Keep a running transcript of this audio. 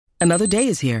Another day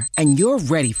is here, and you're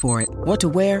ready for it. What to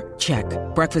wear? Check.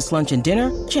 Breakfast, lunch, and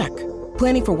dinner? Check.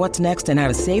 Planning for what's next and how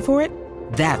to save for it?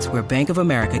 That's where Bank of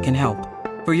America can help.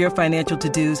 For your financial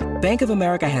to-dos, Bank of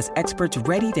America has experts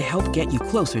ready to help get you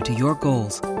closer to your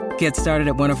goals. Get started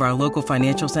at one of our local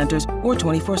financial centers or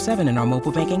 24/7 in our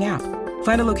mobile banking app.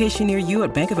 Find a location near you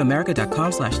at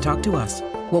bankofamerica.com/talktous.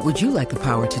 What would you like the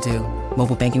power to do?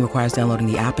 Mobile banking requires downloading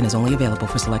the app and is only available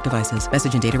for select devices.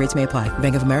 Message and data rates may apply.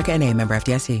 Bank of America N.A., member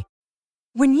FDIC.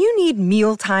 When you need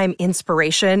mealtime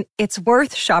inspiration, it's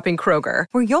worth shopping Kroger,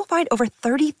 where you'll find over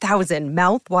 30,000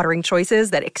 mouth-watering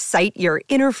choices that excite your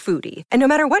inner foodie. And no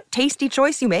matter what tasty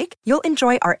choice you make, you'll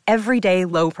enjoy our everyday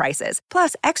low prices,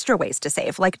 plus extra ways to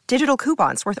save, like digital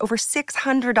coupons worth over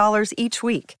 $600 each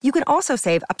week. You can also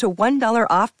save up to $1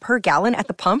 off per gallon at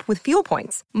the pump with fuel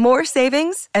points. More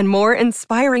savings and more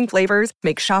inspiring flavors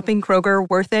make shopping Kroger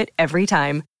worth it every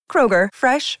time. Kroger,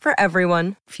 fresh for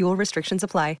everyone. Fuel restrictions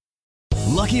apply.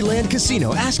 Lucky Land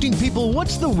Casino, asking people,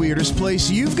 what's the weirdest place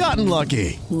you've gotten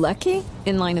lucky? Lucky?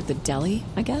 In line at the deli,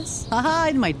 I guess? Aha,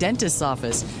 in my dentist's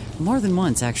office. More than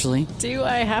once, actually. Do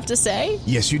I have to say?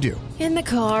 Yes, you do. In the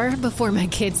car before my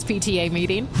kids' PTA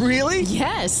meeting. Really?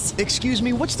 Yes. Excuse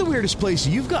me, what's the weirdest place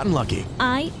you've gotten lucky?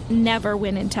 I never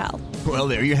win and tell. Well,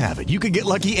 there you have it. You can get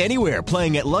lucky anywhere,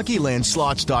 playing at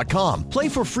LuckyLandSlots.com. Play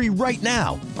for free right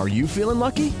now. Are you feeling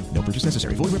lucky? No purchase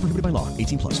necessary. Void where prohibited by law.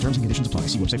 18+. Terms and conditions apply.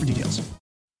 See website for details.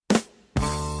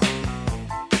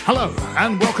 Hello,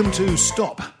 and welcome to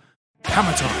Stop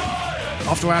Hammer Time.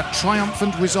 After our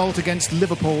triumphant result against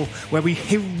Liverpool, where we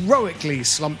heroically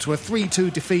slumped to a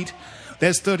 3-2 defeat,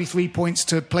 there's 33 points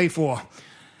to play for.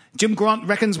 Jim Grant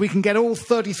reckons we can get all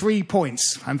 33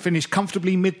 points and finish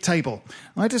comfortably mid-table.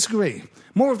 I disagree.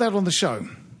 More of that on the show.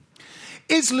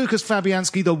 Is Lucas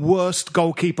Fabianski the worst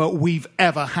goalkeeper we've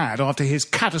ever had after his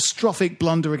catastrophic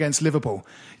blunder against Liverpool?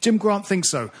 Jim Grant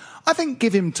thinks so. I think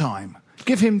give him time.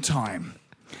 Give him time.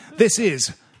 This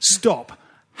is Stop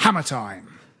Hammer Time.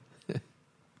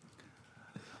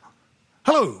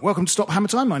 Hello, welcome to Stop Hammer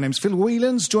Time. My name's Phil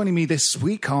Whelans. Joining me this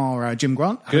week are Jim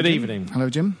Grant. Good Jim. evening.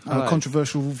 Hello, Jim.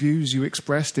 Controversial views you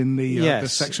expressed in the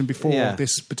section before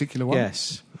this particular one.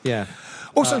 Yes, yeah.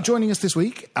 Also joining us this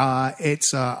week,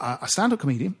 it's a stand-up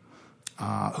comedian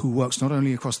who works not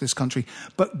only across this country,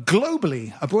 but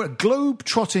globally. A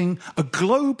globe-trotting,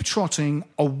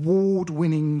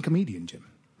 award-winning comedian, Jim.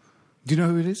 Do you know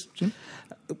who it is, Jim?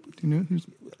 Do you know who's...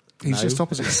 He's just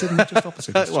opposite. He's sitting just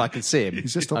opposite. Well, I can see him.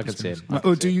 He's just opposite. I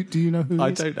can see him. Do you know who he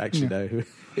is? I don't actually know who.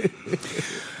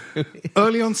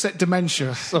 Early onset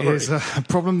dementia is a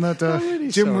problem that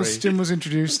Jim was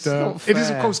introduced. It is,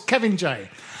 of course, Kevin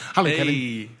J. Hello,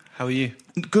 Kevin. How are you?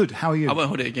 Good. How are you? I won't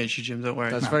hold it against you, Jim. Don't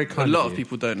worry. That's very kind. A lot of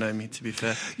people don't know me, to be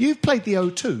fair. You've played the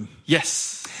O2.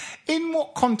 Yes. In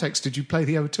what context did you play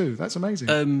the O2? That's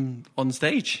amazing. On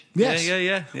stage. Yes.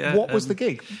 Yeah. What was the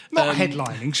gig? Not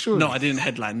headlining, surely. No, I didn't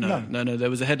headline. No. There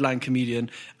was a headline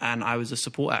comedian, and I was a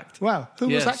support act. Wow. Who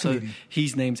was that comedian? So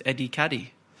his name's Eddie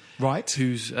Caddy. Right.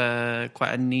 Who's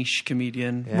quite a niche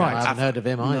comedian. Yeah, right. I haven't heard of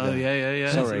him either. No,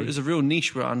 yeah. Sorry. It's a real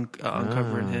niche we're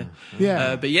uncovering here.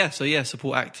 Yeah.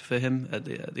 Support act for him at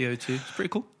the O2. It's pretty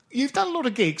cool. You've done a lot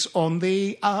of gigs on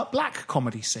the black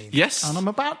comedy scene. Yes. And I'm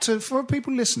about to, for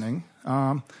people listening,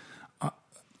 I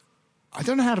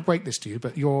don't know how to break this to you,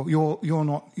 but you're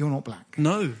not black.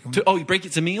 No. You break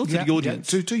it to me or to the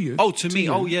audience? Yeah, to you. Oh, to me.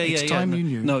 You. Oh, yeah. It's time you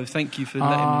knew. No, thank you for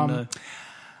letting me know.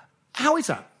 How is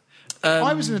that?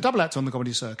 I was in a double act on the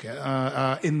comedy circuit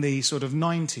in the sort of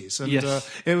 90s, and yes.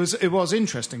 It was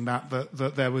interesting that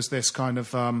there was this kind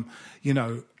of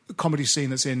comedy scene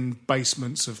that's in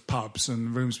basements of pubs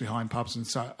and rooms behind pubs and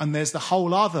so, and there's the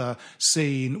whole other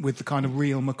scene with the kind of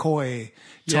real McCoy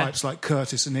types like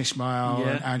Curtis and Ishmael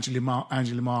and Angela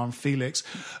Marr and Felix,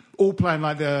 all playing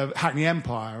like the Hackney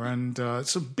Empire, and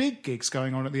some big gigs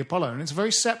going on at the Apollo, and it's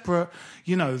very separate.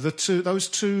 Those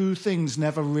two things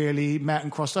never really met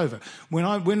and crossed over. When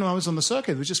I was on the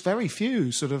circuit, there was just very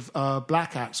few sort of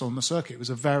black acts on the circuit. It was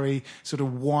a very sort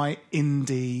of white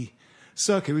indie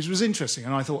circuit, which was interesting,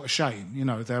 and I thought a shame.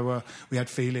 We had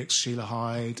Felix, Sheila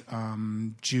Hyde,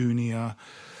 Junior,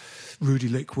 Rudy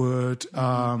Lickwood,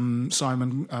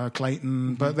 Simon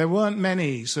Clayton, but there weren't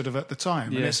many sort of at the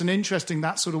time. And it's an interesting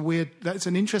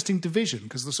division,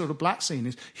 because the sort of black scene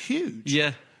is huge.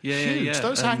 Yeah. Yeah, huge. yeah.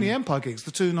 Those Hackney Empire gigs,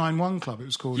 the 291 Club, it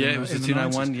was called. Yeah, in it was in the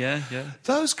 90s. 291. Yeah.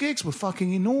 Those gigs were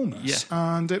fucking enormous,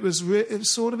 and it was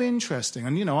sort of interesting.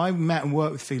 And I met and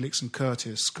worked with Felix and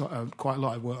Curtis quite a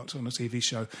lot. I worked on a TV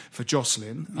show for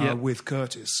Jocelyn with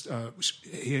Curtis.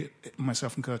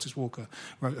 Myself and Curtis Walker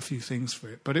wrote a few things for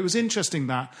it, but it was interesting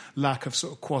that lack of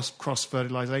sort of cross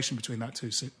fertilisation between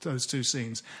those two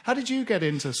scenes. How did you get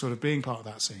into sort of being part of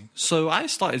that scene? So I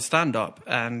started stand-up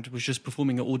and was just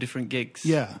performing at all different gigs.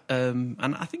 Yeah. And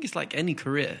I think it's like any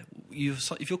career.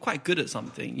 If you're quite good at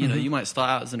something, you might start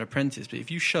out as an apprentice, but if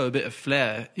you show a bit of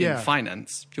flair in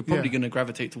finance, you're probably going to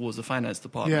gravitate towards the finance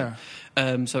department.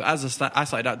 Yeah. So I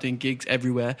started out doing gigs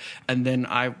everywhere, and then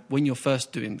when you're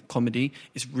first doing comedy,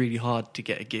 it's really hard to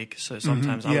get a gig. So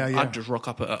sometimes I'd just rock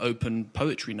up at an open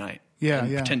poetry night.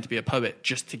 Pretend to be a poet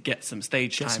just to get some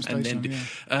stage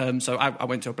time. So I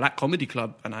went to a black comedy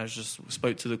club and I just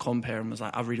spoke to the compere and was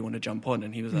like, I really want to jump on.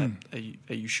 And he was like,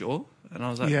 are you sure? And I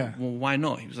was like, well, why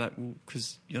not? He was like, well,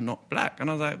 because you're not black. And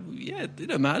I was like, well, yeah, it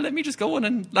don't matter. Let me just go on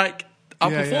and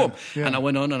I'll perform. Yeah. And I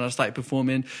went on and I started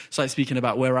performing, started speaking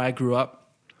about where I grew up.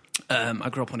 I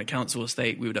grew up on a council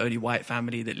estate. We were the only white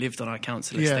family that lived on our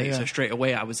council estate. So straight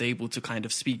away, I was able to kind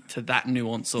of speak to that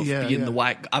nuance of being the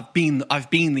white. I've been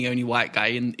the only white guy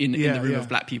in the room of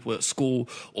black people at school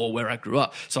or where I grew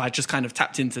up. So I just kind of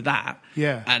tapped into that.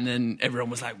 Yeah. And then everyone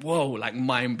was like, "Whoa!" Like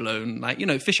mind blown. Like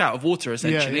fish out of water.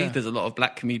 Essentially, there's a lot of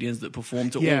black comedians that perform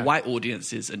to all white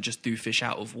audiences and just do fish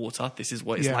out of water. This is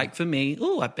what it's like for me.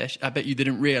 Oh, I bet you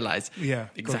didn't realize.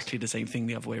 Exactly the same thing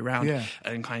the other way around. Yeah.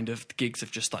 And kind of the gigs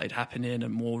have just started happening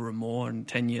and more, and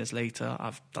 10 years later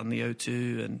I've done the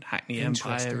O2 and Hackney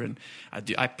Empire, and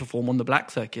I perform on the black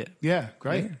circuit.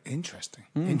 Great. Interesting.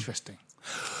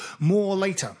 More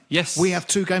later. Yes, we have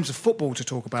 2 games of football to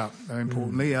talk about, very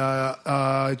importantly.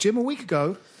 Jim, a week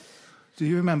ago, do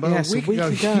you remember? Yes, a week ago,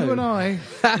 you and I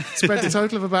spent a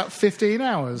total of about 15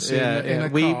 hours in a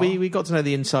car. We got to know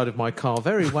the inside of my car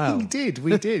very well. We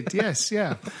did, yes,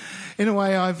 yeah. In a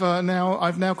way, I've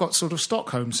now got sort of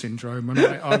Stockholm syndrome, and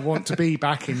I want to be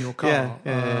back in your car.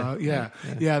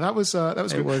 That was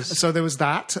good. So there was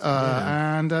that,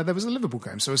 and there was a Liverpool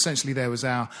game. So essentially, there was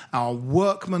our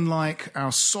workmanlike,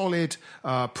 our solid,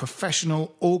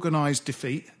 professional, organised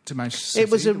defeat to Manchester City.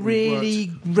 It was a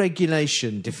really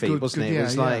regulation defeat, wasn't it?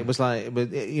 It was like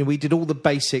we did all the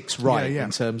basics right in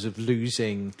terms of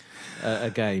losing a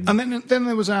game. And then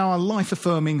there was our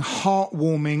life-affirming,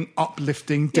 heartwarming,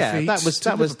 uplifting defeat.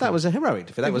 That was a heroic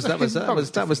defeat. That was the kind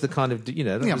of was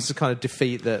the kind of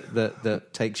defeat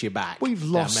that takes you back. We've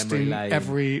lost in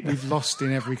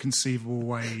every conceivable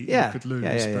way you could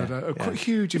lose. But a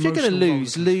huge. If you're going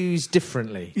to lose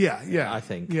differently. I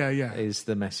think. Is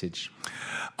the message.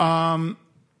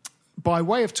 By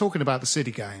way of talking about the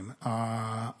City game,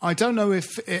 I don't know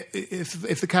if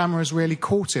the cameras really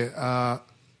caught it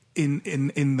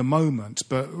in the moment,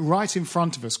 but right in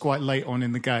front of us, quite late on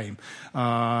in the game,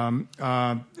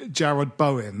 Jared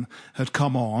Bowen had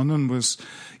come on and was,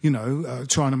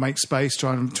 trying to make space,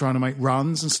 trying to make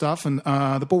runs and stuff, and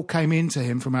the ball came into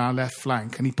him from our left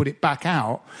flank, and he put it back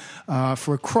out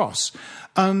for a cross,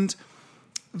 and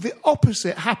the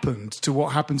opposite happened to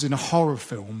what happens in a horror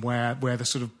film, where the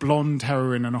sort of blonde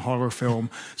heroine in a horror film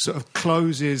sort of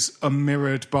closes a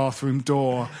mirrored bathroom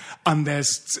door and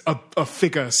there's a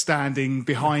figure standing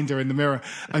behind her in the mirror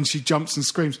and she jumps and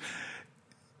screams.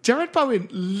 Jared Bowen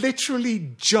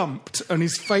literally jumped and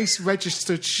his face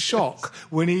registered shock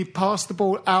when he passed the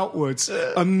ball outwards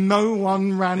and no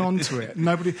one ran onto it.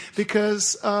 Nobody,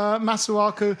 because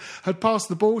Masuaku had passed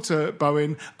the ball to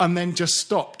Bowen and then just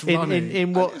stopped running.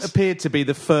 In what appeared to be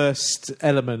the first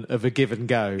element of a give and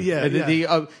go.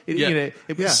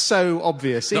 It was so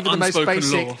obvious. Even the most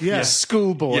basic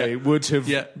schoolboy would have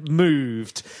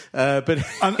moved. But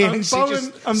he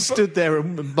just stood there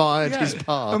and admired his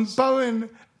pass. And Bowen...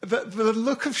 The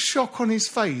look of shock on his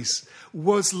face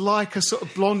was like a sort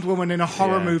of blonde woman in a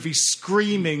horror movie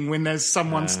screaming when there's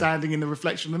someone standing in the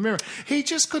reflection of the mirror. He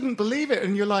just couldn't believe it,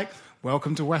 and you're like,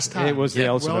 welcome to West Ham. It was the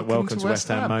ultimate welcome to West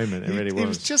Ham moment. It really was. It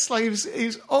was just like, he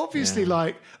was obviously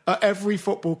like at every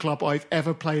football club I've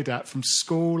ever played at, from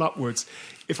school upwards.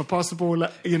 If I pass the ball,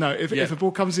 if a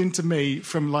ball comes into me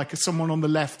from like someone on the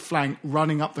left flank,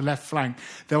 running up the left flank,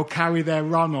 they'll carry their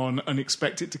run on and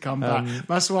expect it to come back.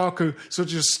 Masuaku sort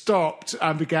of just stopped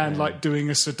and began doing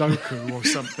a Sudoku or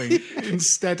something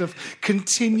instead of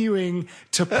continuing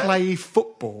to play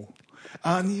football.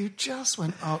 And you just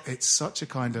went, it's such a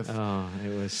kind of...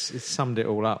 it summed it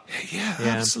all up. Yeah.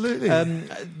 Absolutely.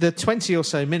 The 20 or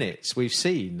so minutes we've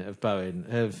seen of Bowen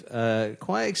have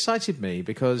quite excited me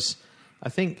because I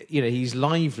think he's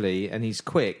lively and he's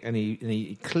quick and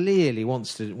he clearly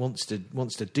wants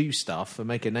to do stuff and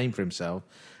make a name for himself,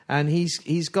 and he's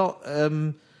got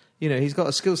he's got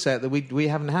a skill set that we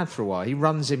haven't had for a while. He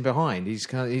runs in behind. He's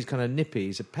kind of nippy.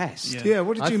 He's a pest. Yeah.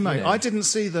 What did you make? I didn't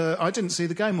see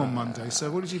the game on Monday. So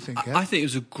what did you think? I think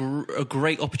it was a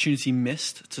great opportunity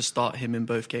missed to start him in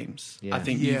both games. Yeah. I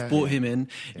think you've brought him in.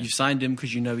 Yeah. You've signed him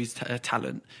because he's a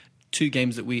talent. 2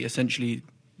 games that we essentially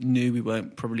knew we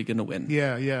weren't probably going to win.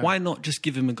 Yeah. Why not just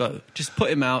give him a go? Just put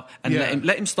him out and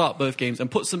let him start both games and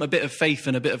put a bit of faith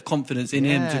and a bit of confidence in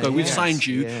him to go, we've signed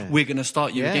you, we're going to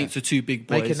start you against the 2 big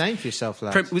boys. Make a name for yourself,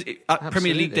 lads.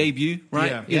 Premier League debut,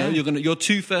 right? Yeah. You're going to your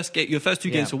first 2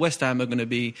 games for West Ham are going to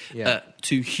be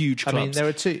 2 huge clubs. I mean, there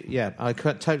are 2. Yeah, I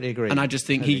totally agree. And I just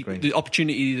think the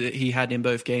opportunity that he had in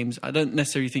both games, I don't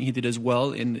necessarily think he did as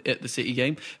well at the City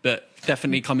game, but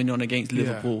definitely coming on against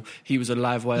Liverpool, he was a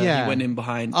live wire. He went in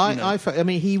behind. I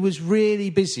mean, he was really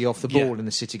busy off the ball in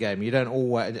the City game. You don't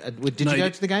always. Did you go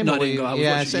to the game? No, I didn't go.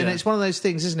 And it's one of those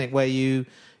things, isn't it, where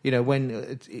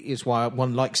when it's why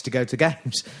one likes to go to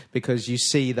games, because you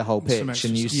see the whole pitch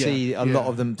and you see a lot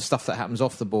of the stuff that happens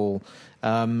off the ball.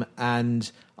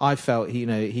 And I felt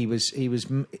he was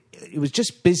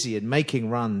just busy and making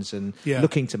runs and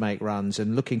looking to make runs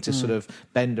and looking to sort of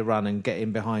bend a run and get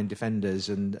in behind defenders,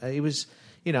 and he was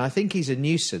I think he's a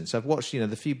nuisance. I've watched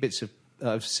the few bits of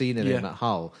I've seen him at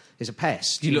Hull. He's a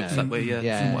pest. He looks that way,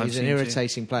 he's an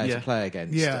irritating player to play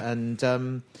against. And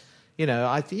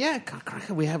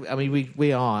we have. I mean,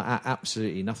 we are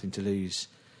absolutely nothing to lose.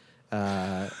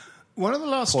 One of the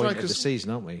last strikers of the season,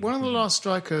 aren't we? One of the last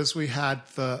strikers we had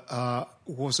that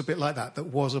was a bit like that. That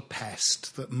was a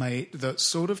pest that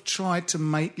sort of tried to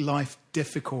make life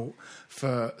difficult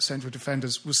for central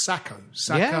defenders was Sacco.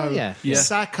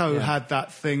 Sacco had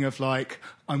that thing of like,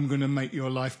 I'm going to make your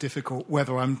life difficult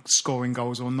whether I'm scoring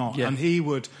goals or not. And he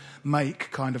would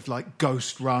make kind of like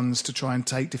ghost runs to try and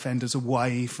take defenders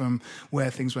away from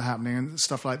where things were happening and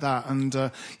stuff like that. And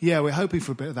we're hoping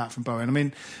for a bit of that from Bowen. I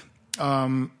mean,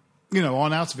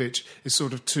 Arnautovic is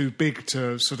sort of too big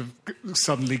to sort of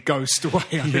suddenly ghost away.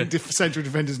 I think central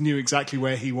defenders knew exactly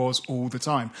where he was all the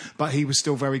time, but he was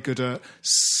still very good at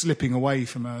slipping away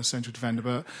from a central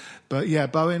defender.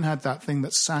 But Bowen had that thing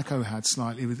that Sacco had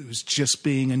slightly. It was just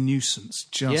being a nuisance,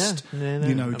 just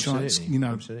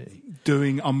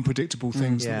doing unpredictable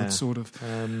things that would sort of.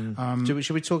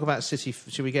 Should we talk about City?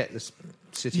 Should we get this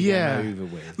City game over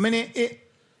with?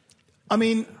 I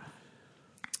mean,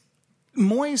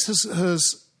 Moyes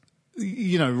has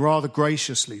rather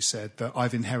graciously said that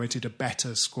I've inherited a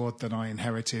better squad than I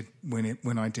inherited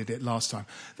when I did it last time.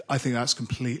 I think that's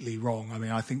completely wrong. I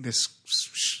mean, I think this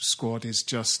squad is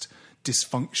just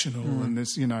dysfunctional, and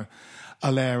there's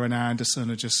Allaire and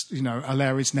Anderson are just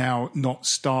Allaire is now not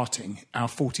starting. Our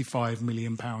 £45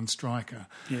 million striker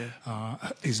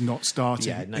is not starting.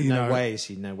 Yeah, no way is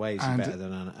he better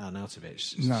than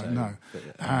Arnautovic. No.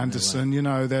 Anderson,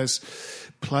 there's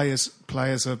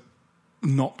players are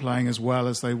not playing as well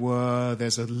as they were.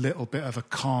 There's a little bit of a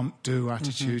can't do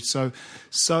attitude. So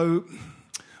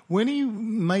when he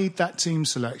made that team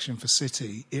selection for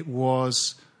City, it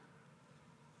was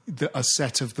a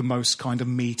set of the most kind of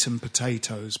meat and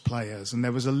potatoes players, and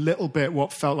there was a little bit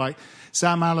what felt like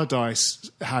Sam Allardyce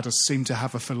seemed to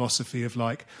have a philosophy of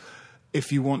like,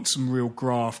 if you want some real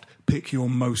graft, pick your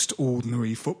most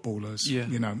ordinary footballers.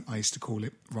 I used to call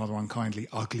it rather unkindly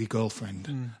ugly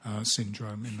girlfriend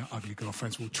syndrome, in that ugly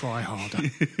girlfriends will try harder.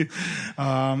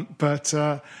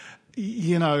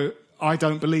 I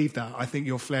don't believe that. I think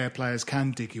your flair players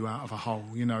can dig you out of a hole.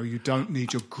 You don't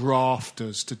need your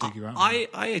grafters to dig you out.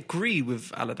 I agree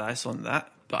with Allardyce on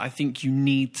that, but I think you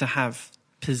need to have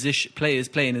players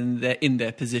playing in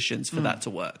their positions for that to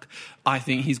work. I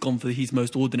think he's gone for his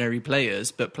most ordinary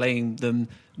players, but playing them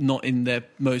not in their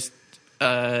most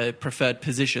preferred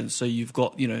positions. So you've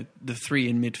got the 3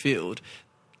 in midfield.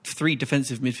 3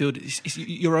 defensive midfielders.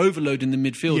 You're overloading the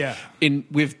midfield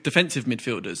with defensive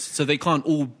midfielders, so they can't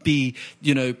all be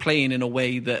playing in a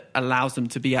way that allows them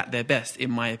to be at their best. In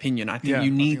my opinion, I think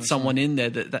you need someone in there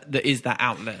that is that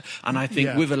outlet. And I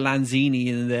think with a Lanzini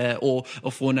in there or a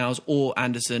Fornals or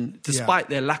Anderson, despite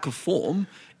their lack of form,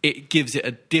 it gives it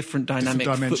a different dynamic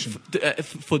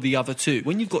for the other 2.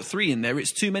 When you've got 3 in there,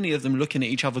 it's too many of them looking at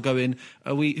each other going,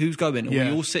 who's going? Are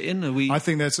we all sitting? I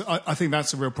think that's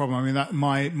a real problem. I mean, that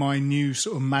my new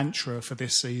sort of mantra for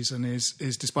this season is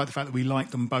despite the fact that we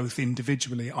like them both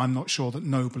individually, I'm not sure that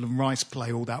Noble and Rice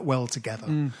play all that well together.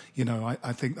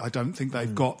 I don't think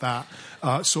they've got that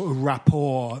sort of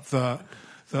rapport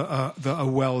that are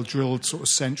well-drilled sort of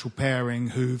central pairing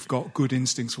who've got good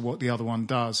instincts for what the other one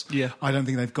does. Yeah. I don't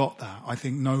think they've got that. I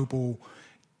think Noble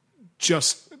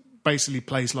just basically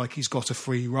plays like he's got a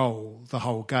free role the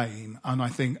whole game. And I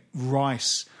think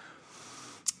Rice,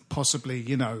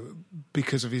 possibly,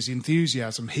 because of his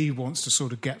enthusiasm, he wants to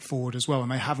sort of get forward as well.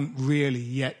 And they haven't really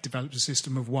yet developed a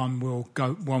system of one will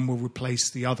replace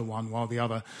the other one while the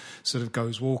other sort of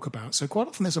goes walkabout. So quite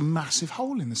often there's a massive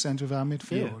hole in the centre of our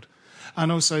midfield. Yeah.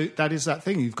 And also that is that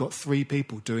thing. You've got three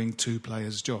people doing two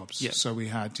players' jobs. Yeah. So we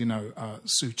had,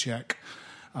 Souček,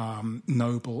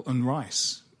 Noble and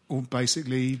Rice. All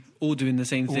basically all doing the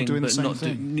same thing, but none of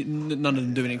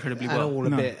them doing incredibly well. All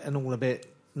a bit.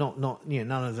 Not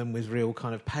none of them with real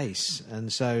kind of pace,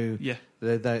 and so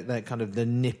they're kind of the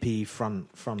nippy front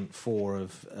four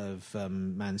of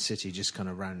Man City just kind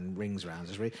of ran rings around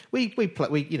us. We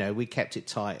kept it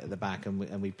tight at the back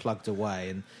and we plugged away,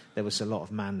 and there was a lot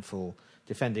of manful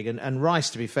defending. And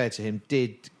Rice, to be fair to him,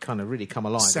 did kind of really come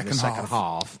alive in the second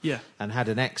half. Yeah. And had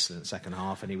an excellent second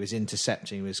half, and he was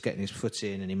intercepting, he was getting his foot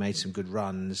in, and he made some good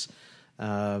runs.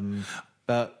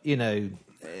 But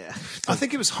I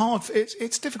think it was hard.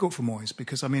 It's difficult for Moyes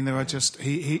because there are just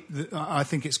I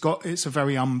think it's a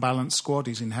very unbalanced squad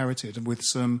he's inherited with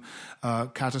some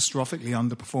catastrophically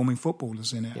underperforming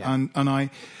footballers in it. Yeah.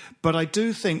 But I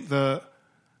do think that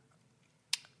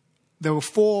there were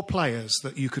four players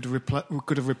that you could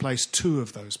have replaced two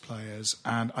of those players,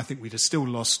 and I think we'd have still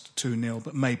lost 2-0,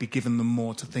 but maybe given them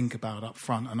more to think about up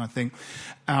front. And I think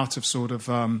out of sort of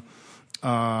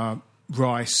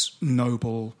Rice,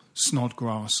 Noble,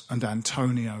 Snodgrass and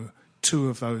Antonio, two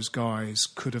of those guys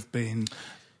could have been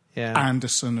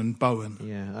Anderson and Bowen.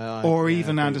 Or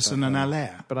even Anderson and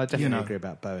Allaire. But I definitely agree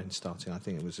about Bowen starting. I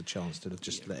think it was a chance to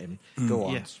just let him go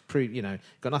on. Yeah.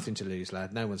 Got nothing to lose,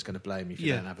 lad. No one's going to blame you if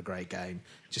you don't have a great game.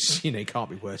 Just, it can't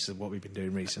be worse than what we've been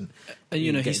doing recent. And,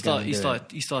 he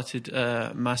started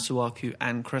Masuaku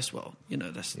and Cresswell.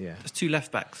 That's two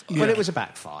left backs. Well, it was a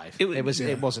back five.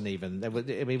 It wasn't even.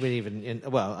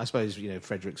 I suppose,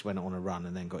 Fredericks went on a run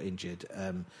and then got injured.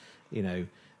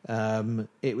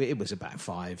 It was a back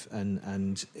five,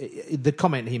 and the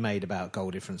comment he made about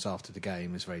goal difference after the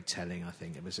game was very telling. I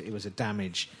think it was a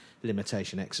damage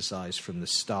limitation exercise from the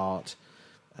start,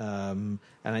 and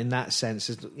in that sense,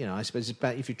 I suppose it's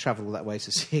about if you travel all that way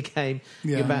to see a game,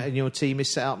 and your team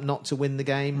is set up not to win the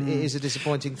game, it is a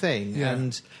disappointing thing. Yeah.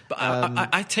 But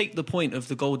I take the point of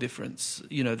the goal difference.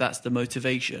 That's the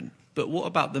motivation. But what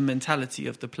about the mentality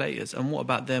of the players, and what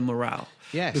about their morale?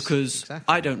 Yes, because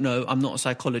exactly. I don't know, I'm not a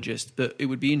psychologist, but it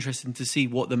would be interesting to see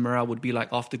what the morale would be like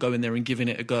after going there and giving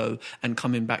it a go and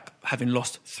coming back having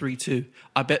lost 3-2.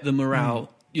 I bet the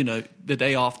morale, the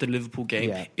day after the Liverpool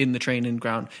game in the training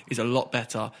ground is a lot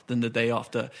better than the day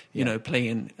after,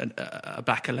 playing a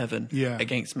back 11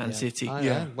 against Man City.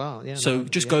 So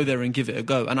just go there and give it a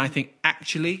go. And I think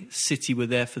actually City were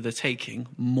there for the taking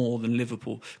more than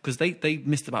Liverpool because they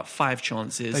missed about 5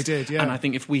 chances. They did, yeah. And I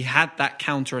think if we had that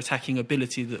counter-attacking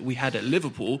ability that we had at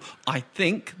Liverpool, I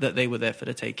think that they were there for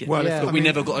the taking. But we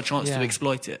never got a chance to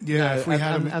exploit it. Yeah, if we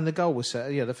and the goal was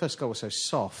the first goal was so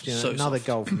soft. Another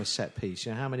goal from a set piece.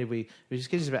 How many we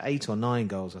gives us about 8 or 9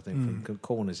 goals, I think, from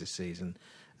corners this season.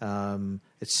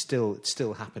 It's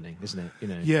still happening, isn't it?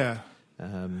 Yeah.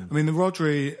 The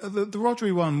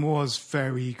Rodri one was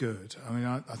very good.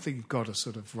 I think you've got to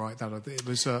sort of write that. It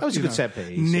was that was a good set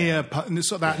piece. Near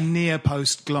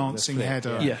post glancing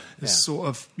header. Yeah. Sort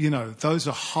of, those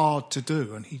are hard to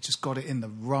do, and he just got it in the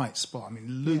right spot.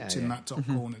 Looped in that top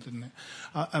corner, didn't it?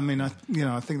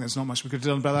 I think there's not much we could have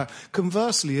done about that.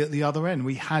 Conversely, at the other end,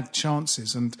 we had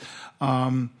chances, and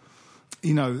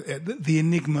the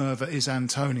enigma that is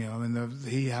Antonio.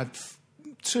 He had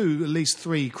at least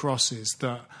 3 crosses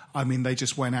that they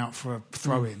just went out for a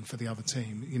throw-in for the other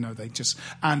team.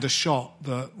 And a shot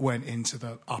that went into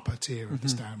the upper tier of the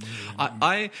stand.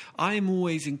 I'm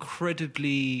always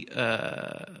incredibly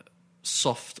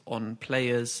soft on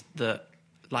players that,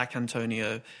 like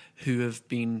Antonio, who have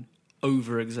been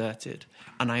overexerted.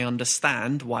 And I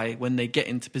understand why when they get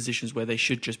into positions where they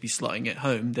should just be slotting it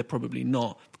home, they're probably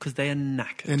not, because they are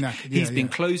knackered. He's been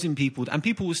closing people, and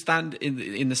people will stand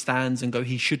in the stands and go,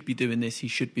 he should be doing this, he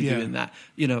should be doing that.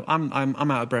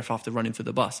 I'm out of breath after running for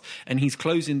the bus, and he's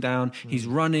closing down, he's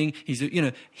running, he's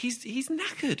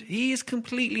knackered. He is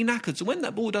completely knackered. So when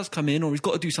that ball does come in, or he's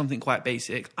got to do something quite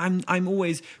basic, I'm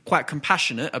always quite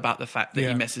compassionate about the fact that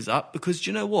he messes up, because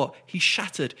do you know what? He's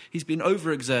shattered. He's been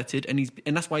overexerted,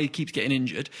 and that's why he keeps getting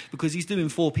injured, because he's doing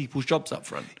 4 people's jobs up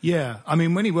front. Yeah,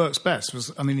 when he works best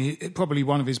probably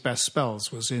one of his best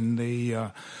spells was in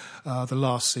the the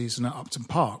last season at Upton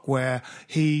Park, where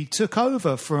he took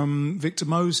over from Victor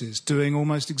Moses doing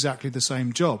almost exactly the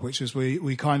same job, which is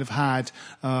we kind of had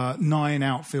 9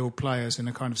 outfield players in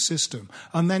a kind of system,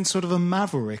 and then sort of a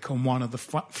maverick on one of the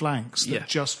flanks that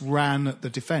just ran at the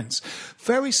defence.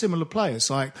 Very similar players.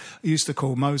 Like, I used to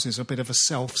call Moses a bit of a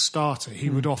self-starter. He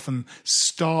would often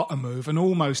start a move and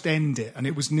almost end it, and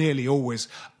it was nearly always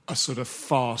a sort of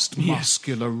fast,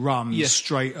 muscular run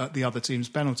straight at the other team's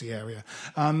penalty area.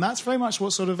 That's very much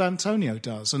what sort of Antonio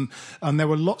does. And there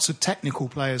were lots of technical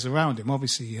players around him.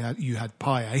 Obviously, you had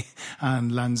Payet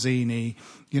and Lanzini,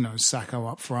 Sacco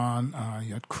up front.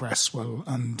 You had Cresswell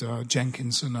and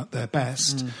Jenkinson at their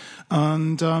best.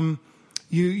 And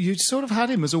you sort of had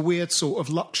him as a weird sort of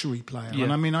luxury player.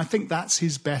 And I mean, I think that's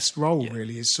his best role,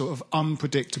 really, is sort of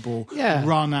unpredictable,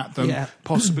 run at them,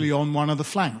 possibly on one of the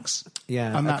flanks.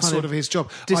 Yeah, and that's sort of his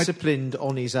job. Disciplined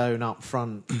on his own up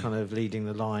front, kind of leading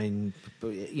the line.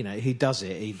 But, he does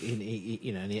it.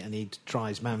 And he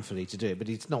tries manfully to do it, but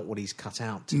it's not what he's cut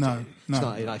out to do. It's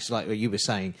not like what you were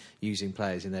saying, using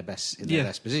players in their best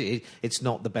position. It's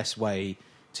not the best way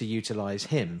to utilise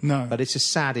him. No. But it's a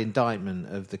sad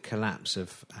indictment of the collapse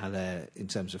of Haller in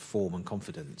terms of form and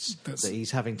confidence that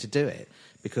he's having to do it,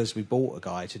 because we bought a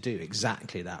guy to do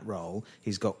exactly that role.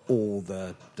 He's got all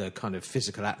the kind of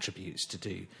physical attributes to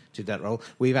do that role.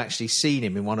 We've actually seen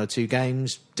him in 1 or 2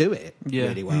 games do it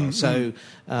really well. Mm-hmm. So,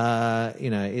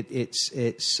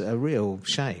 it's a real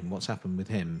shame what's happened with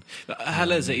him.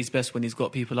 Haller's at his best when he's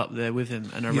got people up there with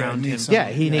him and around him.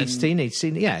 He needs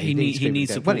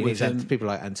support with him. People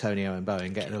like Antonio and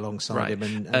Bowen getting alongside him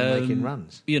and making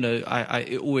runs.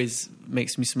 It always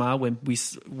makes me smile when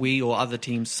we or other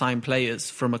teams sign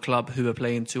players from a club who are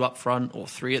playing 2 up front or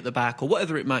 3 at the back or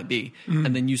whatever it might be,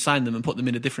 and then you sign them and put them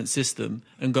in a different system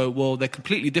and go, well, they're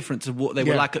completely different to what they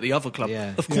were like at the other club.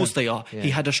 Yeah. Of course they are. Yeah. He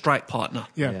had a strike partner.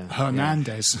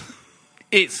 Hernandez.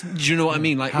 Do you know what I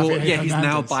mean? Like, he's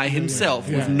now by himself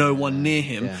with no one near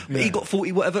him. Yeah. But he got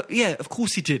 40, whatever. Yeah, of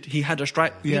course he did. He had a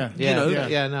strike. I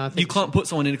think you can't put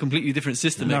someone in a completely different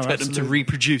system and expect them to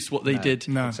reproduce what they did.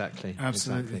 No, exactly.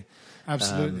 Absolutely.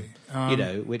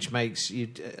 Which makes you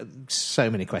so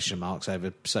many question marks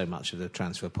over so much of the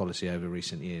transfer policy over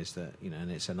recent years that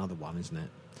and it's another one, isn't it?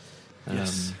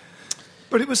 Yes.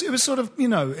 But it was sort of,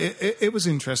 it was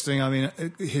interesting. I mean,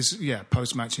 his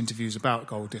post-match interviews about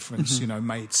goal difference,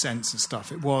 made sense and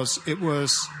stuff. It was.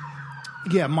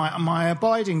 My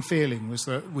abiding feeling was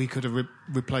that we could have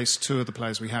replaced 2 of the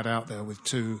players we had out there with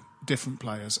 2 different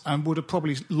players, and would have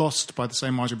probably lost by the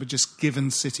same margin, but just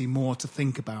given City more to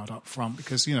think about up front,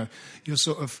 because you're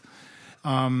sort of.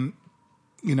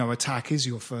 Attack is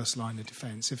your first line of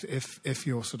defence. If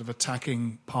your sort of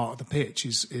attacking part of the pitch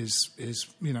is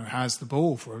has the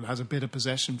ball has a bit of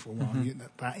possession for a while,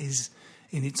 that is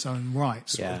in its own right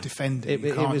sort of defending.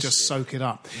 You can't just soak it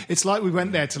up. It's like we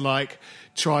went there to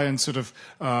try and sort of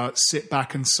sit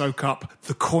back and soak up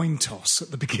the coin toss at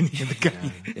the beginning of the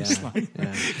game.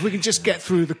 If we can just get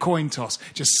through the coin toss,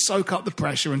 just soak up the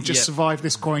pressure and just survive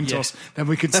this coin toss, then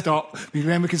we can start.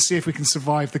 Then we can see if we can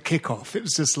survive the kickoff. It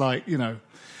was just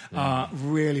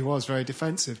really was very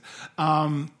defensive.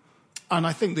 And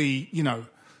I think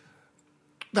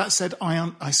that said,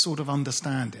 I sort of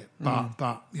understand it,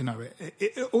 but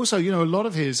it also, a lot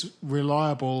of his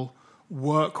reliable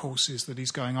workhorses that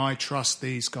he's going, I trust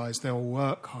these guys, they'll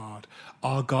work hard,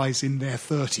 are guys in their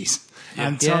 30s.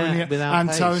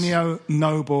 Antonio,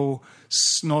 Noble,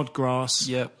 Snodgrass,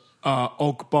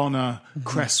 Ogbonna,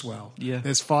 Cresswell. Yeah.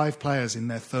 There's 5 players in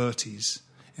their 30s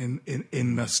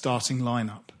in the starting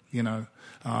lineup.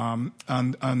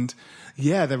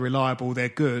 They're reliable, they're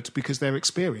good because they're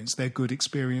experienced. They're good,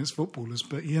 experienced footballers.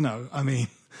 But,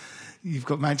 you've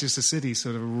got Manchester City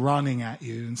sort of running at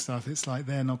you and stuff. It's like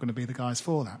they're not going to be the guys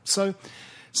for that. So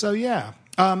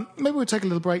maybe we'll take a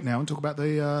little break now and talk about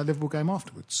the Liverpool game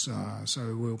afterwards.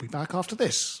 So we'll be back after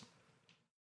this.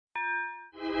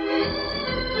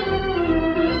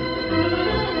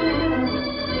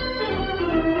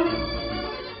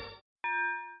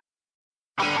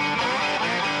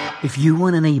 If you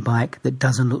want an e-bike that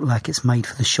doesn't look like it's made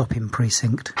for the shopping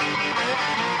precinct,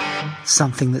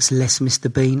 something that's less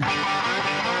Mr. Bean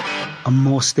and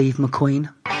more Steve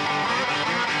McQueen,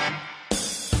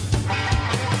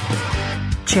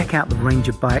 check out the range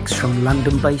of bikes from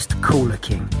London-based Cooler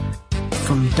King.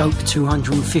 From dope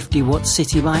 250-watt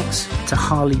city bikes to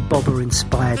Harley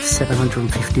Bobber-inspired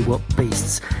 750-watt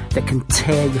beasts that can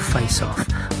tear your face off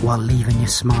while leaving your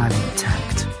smile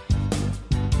intact.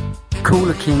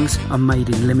 Cooler Kings are made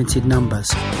in limited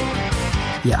numbers,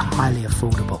 yet highly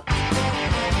affordable.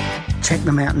 Check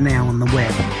them out now on the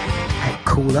web at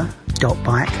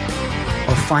cooler.bike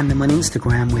or find them on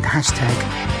Instagram with hashtag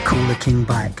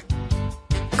CoolerKingBike.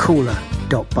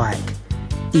 Cooler.bike.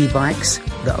 E-bikes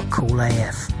that are cool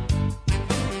AF.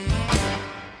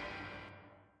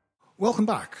 Welcome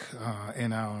back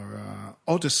in our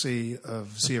odyssey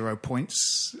of 0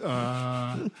 points.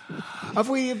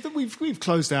 We've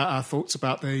closed out our thoughts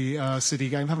about the City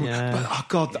game, haven't we? But, oh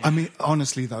God, I mean,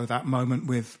 honestly though, that moment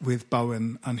with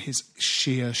Bowen and his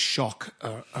sheer shock,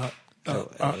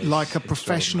 like a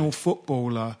professional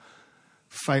footballer.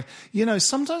 You know,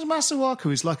 sometimes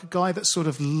Masuaku is like a guy that sort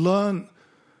of learnt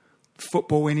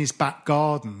football in his back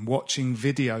garden, watching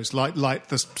videos like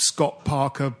the Scott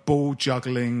Parker ball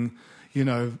juggling, you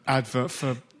know, advert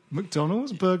for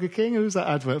McDonald's, Burger King. Who was that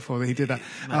advert for? That he did that.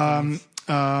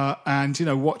 And, you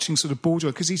know, watching sort of ball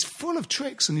juggling, because he's full of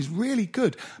tricks and he's really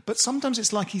good. But sometimes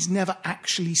it's like he's never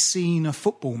actually seen a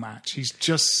football match. He's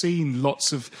just seen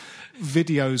lots of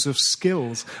videos of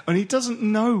skills and he doesn't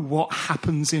know what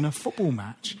happens in a football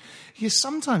match.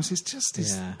 Sometimes it's just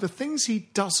the things he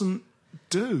doesn't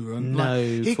do. And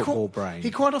football brain.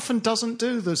 He quite often doesn't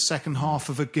do the second half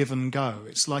of a give and go.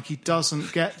 It's like he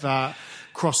doesn't get that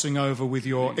crossing over with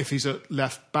if he's at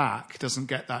left back, doesn't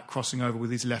get that crossing over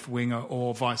with his left winger,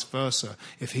 or vice versa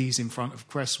if he's in front of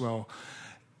Cresswell.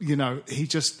 You know,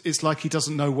 it's like he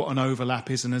doesn't know what an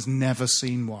overlap is and has never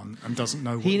seen one and doesn't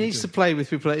know what he needs to play with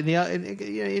people.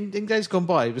 In days gone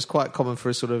by, it was quite common for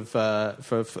a sort of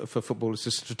for footballers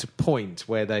to point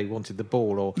where they wanted the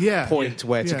ball or point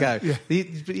where to go. Yeah.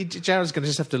 Jared's going to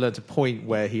just have to learn to point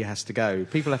where he has to go.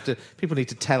 People need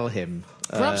to tell him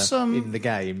perhaps in the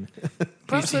game.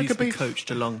 Perhaps he needs to be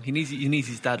coached along. He needs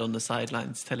his dad on the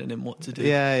sidelines telling him what to do.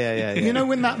 Yeah. You know,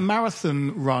 when that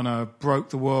marathon runner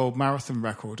broke the world marathon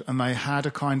record and they had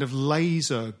a kind of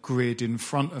laser grid in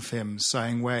front of him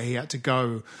saying where he had to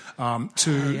go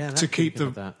to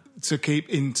keep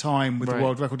in time with the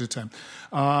world record attempt.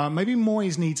 Maybe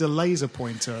Moyes needs a laser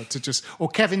pointer or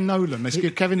Kevin Nolan. Let's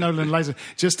give Kevin Nolan a laser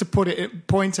just to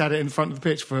point at it in front of the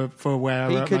pitch for where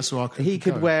Masuaku he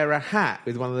could go. Wear a hat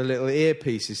with one of the little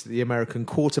earpieces that the American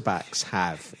quarterbacks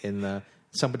have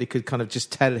somebody could kind of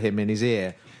just tell him in his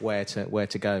ear where to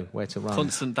go, where to run.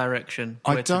 Constant direction.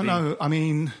 I don't know. I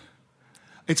mean,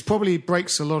 it probably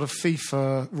breaks a lot of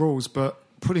FIFA rules, but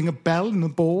putting a bell in the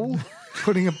ball...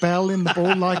 Putting a bell in the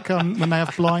ball, like when they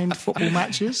have blind football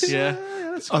matches. Yeah.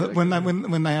 When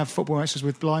they have football matches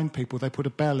with blind people, they put a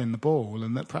bell in the ball,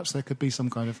 and that perhaps there could be some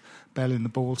kind of bell in the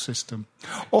ball system,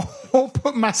 or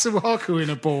put Masuaku in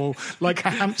a ball like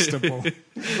a hamster ball.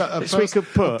 So we could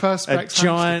put a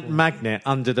giant magnet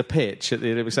under the pitch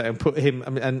and put him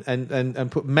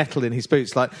and put metal in his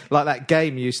boots, like that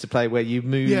game you used to play where you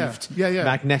moved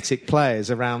magnetic players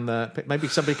around the. Maybe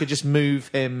somebody could just move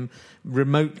him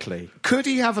remotely. Could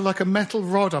he have a metal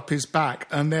rod up his back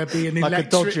and there be an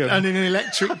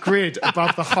electric grid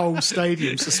above the whole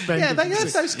stadium suspended? Yeah, they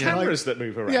have those cameras that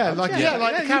move around. Yeah, like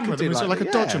the camera that was like a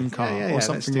Dodgem car or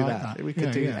something like that. We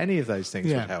could do any of those things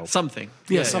would help. Something.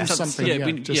 Something like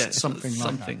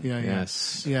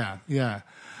that. Yeah.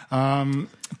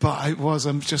 But it was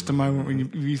just a moment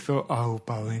when you thought, oh,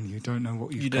 Bowen, you don't know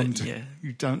what you've come to. Yeah.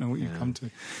 You don't know what you've come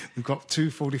to. We've got two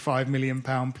 £45 million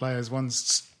players.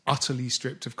 One's utterly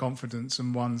stripped of confidence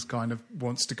and one's kind of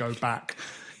wants to go back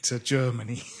to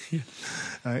Germany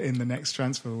in the next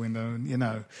transfer window. And, you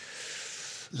know,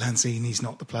 Lanzini's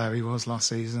not the player he was last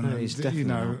season. No, he's definitely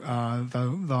not.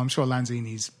 Though I'm sure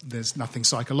Lanzini's, there's nothing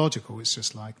psychological. It's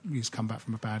just like he's come back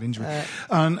from a bad injury.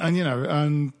 And you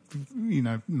know,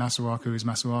 Masuaku is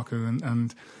Masuaku,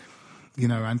 and you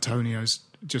know, Antonio's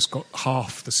just got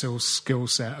half the skill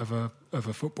set of a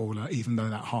footballer, even though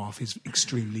that half is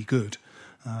extremely good.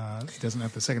 He doesn't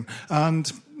have the second.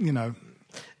 And, you know...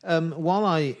 while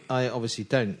I obviously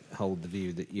don't hold the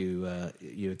view that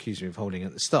you accused me of holding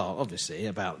at the start, obviously,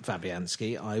 about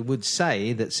Fabianski, I would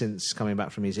say that since coming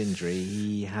back from his injury,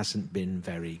 he hasn't been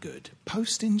very good.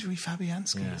 Post-injury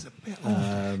Fabianski is a bit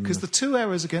odd. Because the two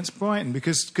errors against Brighton,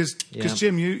 because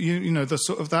Jim, you know, the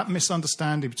sort of that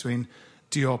misunderstanding between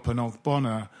Diop and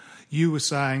Ogbonna, you were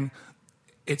saying...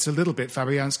 It's a little bit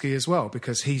Fabianski as well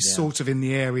because he's sort of in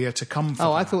the area to come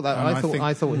from. I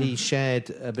thought he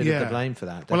shared a bit of the blame for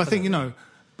that. Definitely. Well, I think, you know,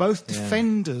 both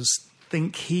defenders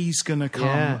think he's going to come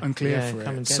and clear for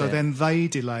it. So then they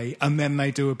delay and then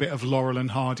they do a bit of Laurel and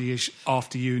Hardy-ish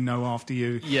after you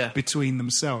between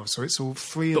themselves. So it's all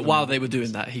three of them. But while they were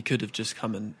doing that, he could have just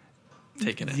come and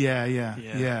taken it.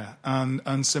 Yeah.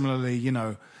 And similarly, you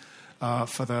know,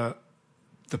 for the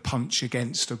punch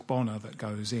against Ogbonna that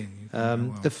goes in.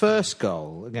 The first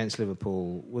goal against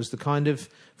Liverpool was the kind of...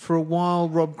 For a while,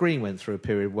 Rob Green went through a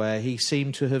period where he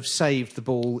seemed to have saved the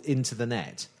ball into the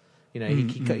net.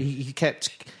 He kept.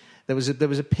 There was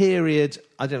a period.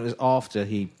 I don't know. It was after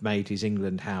he made his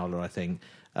England howler, I think,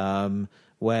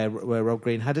 where Rob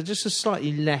Green had just a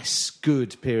slightly less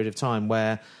good period of time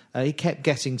where he kept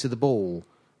getting to the ball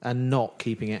and not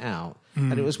keeping it out.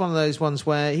 And it was one of those ones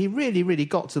where he really, really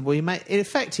got to the ball. In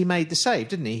effect, he made the save,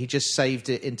 didn't he? He just saved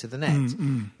it into the net.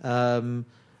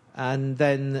 And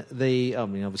then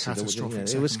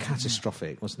obviously, it was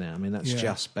catastrophic, wasn't it? I mean, that's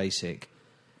just basic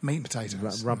meat and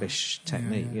potatoes, rubbish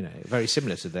technique. You know, very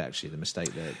similar to the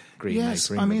mistake that Green made. Yes,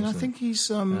 I mean, I think he's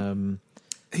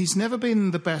never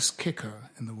been the best kicker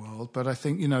in the world, but I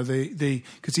think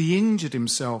because he injured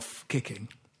himself kicking.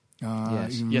 You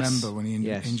remember when he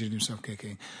injured himself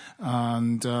kicking,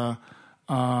 and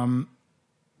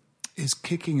his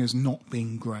kicking has not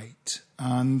been great.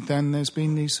 And then there's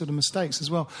been these sort of mistakes as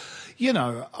well. He's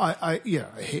not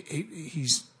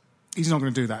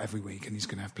going to do that every week, and he's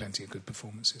going to have plenty of good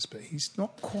performances. But he's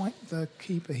not quite the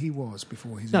keeper he was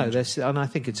before his injury. And I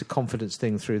think it's a confidence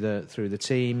thing through the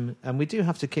team, and we do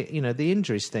have to kick. The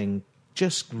injuries thing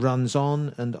just runs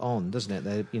on and on, doesn't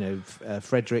it?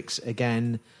 Fredericks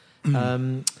again.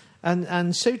 And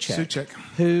Souček,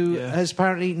 who has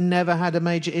apparently never had a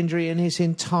major injury in his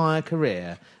entire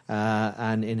career,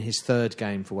 and in his third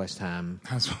game for West Ham,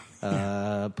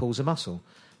 pulls a muscle.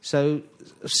 So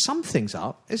something's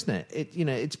up, isn't it?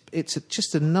 It's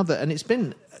just another, and it's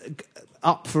been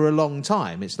up for a long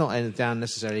time. It's not down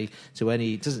necessarily to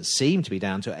any. It doesn't seem to be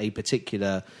down to a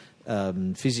particular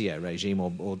physio regime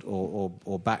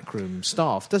or backroom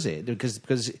staff, does it?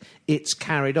 Because it's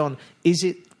carried on. Is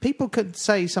it? People could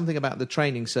say something about the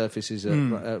training surfaces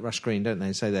at Rush Green, don't they?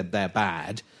 And say they're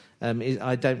bad.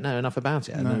 I don't know enough about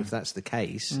it. I don't know if that's the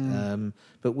case.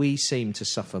 But we seem to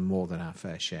suffer more than our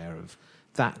fair share of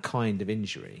that kind of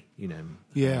injury.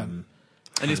 And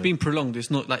it's been prolonged. It's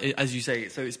not like, as you say,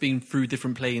 so it's been through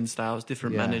different playing styles,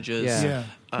 different managers.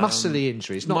 Muscly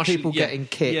injuries, not people getting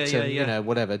kicked and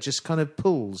whatever. Just kind of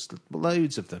pulls,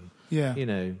 loads of them.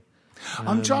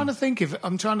 I'm trying to think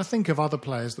of other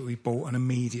players that we bought and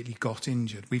immediately got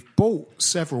injured. We've bought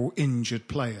several injured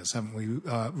players, haven't we?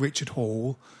 Richard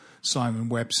Hall, Simon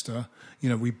Webster.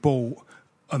 We bought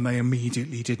and they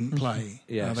immediately didn't play.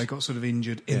 They got sort of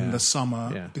injured in the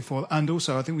summer before, and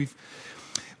also I think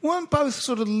weren't both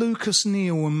sort of Lucas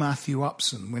Neal and Matthew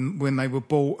Upson when they were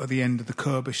bought at the end of the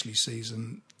Kirbishley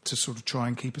season to sort of try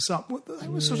and keep us up. They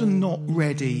were sort of not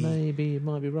ready. Maybe you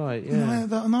might be right. Yeah,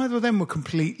 neither of them were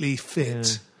completely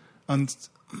fit, and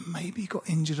maybe got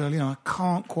injured early on. I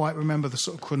can't quite remember the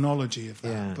sort of chronology of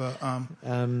that.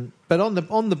 But on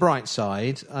the bright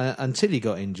side, until he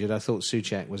got injured, I thought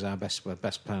Souček was our best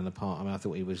player on the park. I mean, I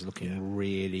thought he was looking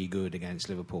really good against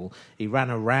Liverpool. He ran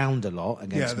around a lot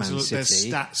against Man City. There's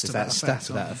stats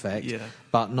to that effect,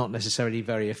 but not necessarily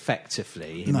very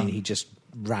effectively. I mean, he just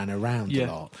ran around a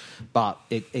lot, but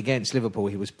against Liverpool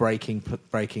he was breaking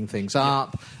things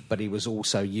up, but he was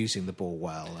also using the ball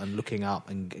well and looking up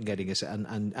and getting us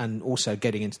and also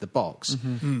getting into the box.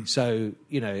 So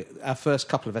our first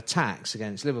couple of attacks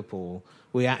against Liverpool,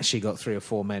 we actually got 3 or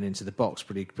 4 men into the box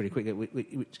pretty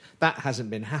quickly. That hasn't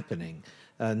been happening.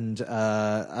 And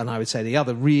I would say the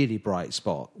other really bright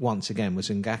spot once again was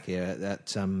Ngakia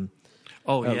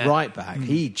at right back.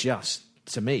 He just,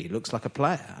 to me, looks like a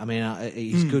player. I mean,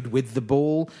 he's good with the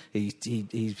ball.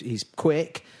 He's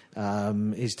quick.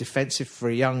 His defensive, for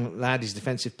a young lad, his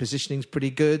defensive positioning's pretty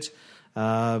good.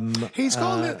 He's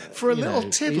got for a little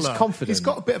tiddler. He's confident. He's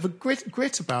got a bit of a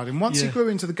grit about him. Once he grew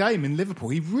into the game in Liverpool,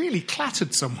 he really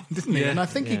clattered someone, didn't he? And I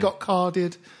think he got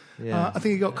carded. I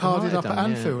think he got carded up at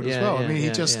Anfield as well. I mean, he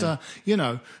just,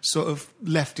 sort of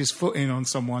left his foot in on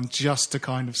someone just to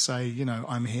kind of say,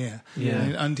 I'm here.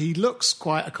 And he looks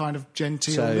quite a kind of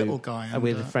genteel little guy. And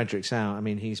with Fredericks out, I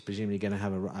mean, he's presumably going to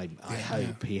have I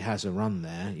hope he has a run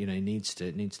there. He needs to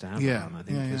have a run, I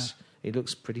think, because he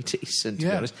looks pretty decent, to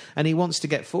be honest. And he wants to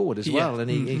get forward as well, and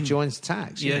he joins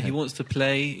attacks. He wants to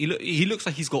play. He looks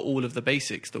like he's got all of the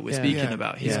basics that we're speaking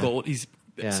about. He's got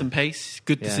some pace,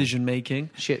 good decision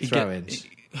making. Shit throw-ins.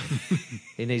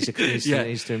 He needs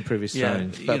to improve his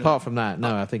throw-ins. But apart from that,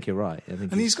 I think you're right.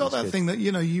 And he's got that thing that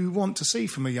you want to see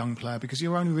from a young player, because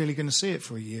you're only really going to see it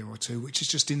for a year or two, which is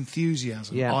just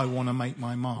enthusiasm. I want to make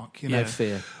my mark. No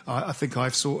fear. I think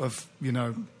I've sort of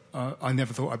I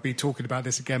never thought I'd be talking about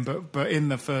this again, but in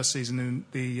the first season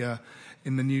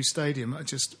in the new stadium, I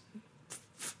just.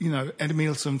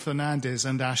 Edmilson Fernandez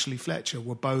and Ashley Fletcher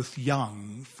were both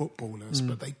young footballers,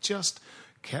 but they just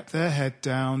kept their head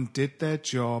down, did their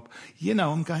job. You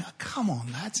know, I'm going, oh, come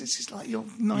on, lads, it's just like you're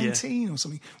 19 or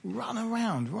something. Run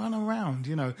around,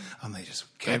 you know. And they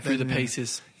just kept through the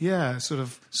paces. Yeah, sort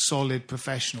of solid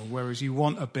professional, whereas you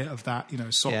want a bit of that, you know,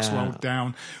 socks rolled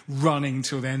down, running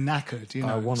till they're knackered, you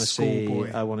know, I want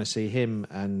to see him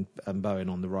and Bowen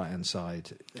on the right-hand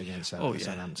side against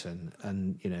Southampton.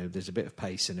 And, you know, there's a bit of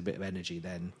pace and a bit of energy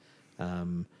then.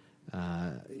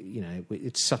 You know,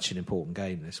 it's such an important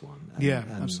game, this one. And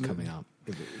absolutely. Coming up,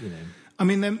 you know. I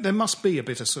mean, there must be a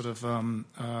bit of sort of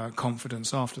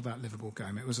confidence after that Liverpool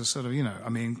game. It was a sort of, you know, I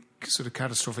mean, sort of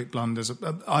catastrophic blunders.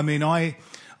 I mean, I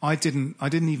didn't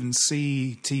even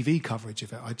see TV coverage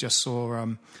of it. I just saw.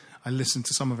 I listened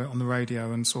to some of it on the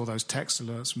radio and saw those text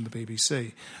alerts from the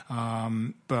BBC.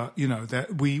 But, you know,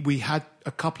 we had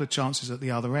a couple of chances at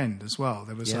the other end as well.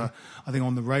 There was, I think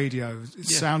on the radio, it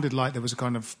sounded like there was a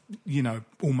kind of, you know,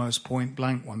 almost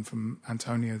point-blank one from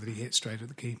Antonio that he hit straight at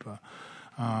the keeper.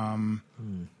 I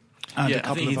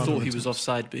think he thought he was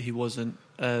offside, but he wasn't.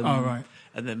 Right.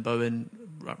 And then Bowen,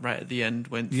 right at the end,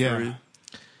 went through.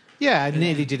 Yeah, I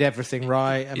nearly did everything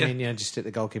right. I mean, you know, just hit the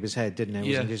goalkeeper's head, didn't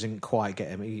he? He didn't quite get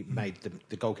him. He made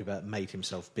the goalkeeper made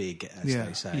himself big, as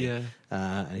they say. Yeah.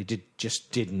 And he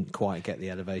didn't quite get the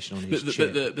elevation on his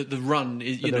chip. But the run,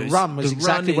 the run was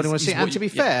exactly what he wanted to see. And to be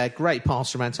fair, great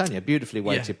pass from Antonio, beautifully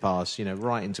weighted pass, you know,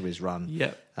 right into his run.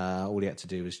 Yeah. All he had to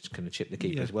do was kind of chip the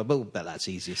keeper as well. But that's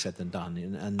easier said than done.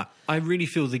 And I really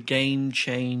feel the game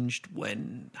changed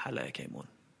when Haller came on.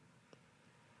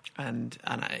 And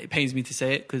it pains me to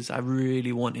say it because I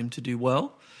really want him to do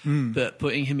well. But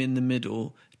putting him in the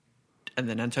middle and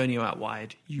then Antonio out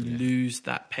wide, you lose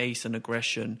that pace and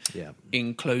aggression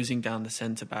in closing down the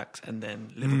centre-backs, and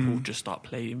then Liverpool just start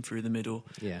playing through the middle.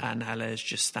 And Haller's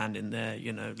just standing there,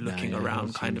 you know, looking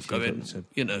around, kind of going,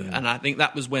 you know. And I think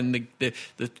that was when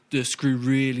the screw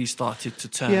really started to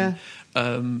turn.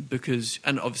 Because,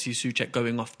 and obviously Souček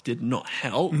going off did not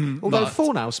help. Although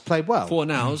Fornals played well.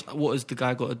 Fornals, what has the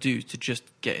guy got to do to just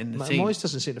get in the team? Moyes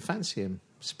doesn't seem to fancy him.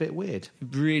 It's a bit weird.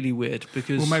 Really weird,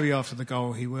 because... Well, maybe after the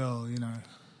goal he will, you know.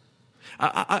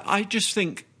 I just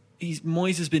think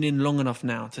Moyes has been in long enough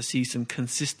now to see some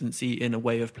consistency in a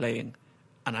way of playing,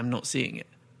 and I'm not seeing it.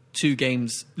 2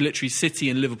 games, literally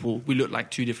City and Liverpool, we looked like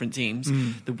 2 different teams.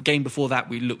 The game before that,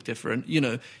 we looked different. You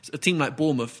know, a team like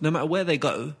Bournemouth, no matter where they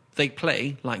go, they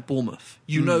play like Bournemouth.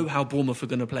 You know how Bournemouth are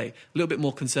going to play. A little bit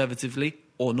more conservatively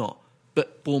or not,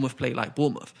 but Bournemouth play like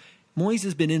Bournemouth. Moyes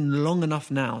has been in long enough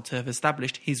now to have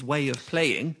established his way of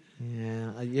playing.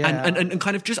 And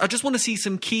kind of I just want to see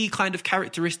some key kind of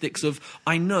characteristics of,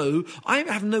 I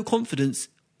have no confidence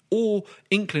or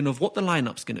inkling of what the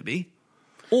lineup's going to be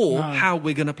or how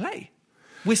we're going to play.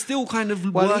 We're still kind of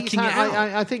working it out.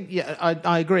 I think,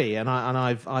 I agree, and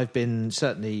I've been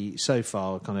certainly so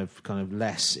far kind of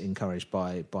less encouraged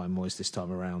by Moyes this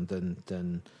time around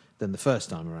than the first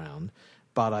time around.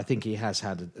 But I think he has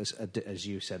had, as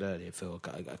you said earlier, Phil,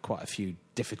 quite a few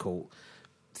difficult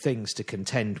things to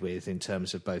contend with in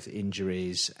terms of both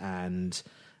injuries and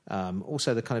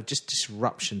also the kind of just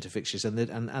disruption to fixtures and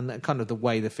the kind of the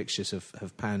way the fixtures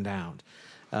have panned out.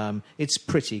 It's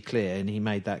pretty clear, and he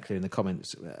made that clear in the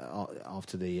comments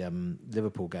after the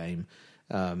Liverpool game,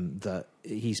 that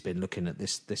he's been looking at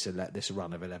this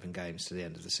run of 11 games to the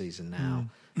end of the season now.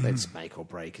 It's make or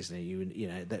break, isn't it? You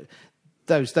know.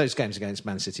 Those games against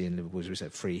Man City and Liverpool, as we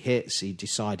said, 3 hits. He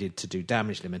decided to do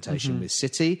damage limitation with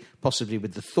City, possibly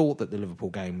with the thought that the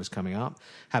Liverpool game was coming up.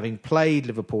 Having played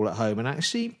Liverpool at home and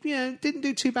actually, you know, didn't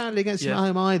do too badly against them at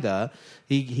home either.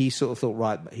 He sort of thought,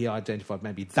 right, he identified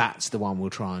maybe that's the one we'll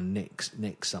try and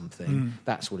nick something.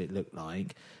 That's what it looked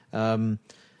like.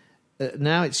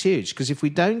 Now it's huge, because if we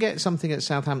don't get something at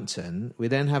Southampton, we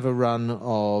then have a run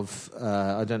of,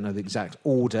 I don't know the exact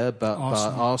order, but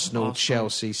Arsenal,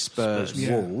 Chelsea, Spurs,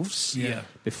 Wolves,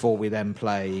 before we then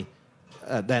play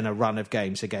then a run of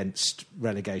games against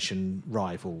relegation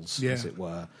rivals, as it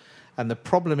were. And the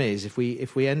problem is, if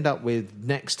we end up with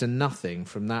next to nothing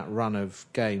from that run of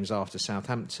games after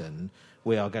Southampton,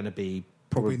 we are going to be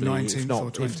probably 19th or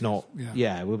 20th. If not,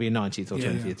 we'll be 19th or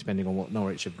 20th, depending on what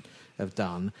Norwich have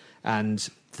done. And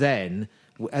then,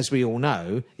 as we all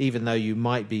know, even though you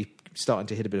might be starting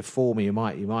to hit a bit of form, these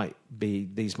might be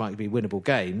winnable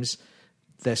games,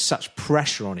 there's such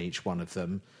pressure on each one of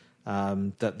them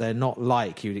that they're not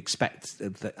like you'd expect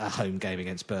a home game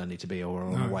against Burnley to be, or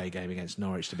an away game against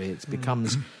Norwich to be. It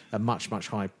becomes a much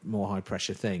more high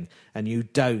pressure thing, and you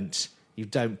don't You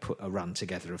don't put a run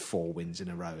together of 4 wins in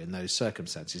a row in those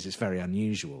circumstances. It's very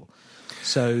unusual.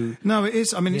 So no, it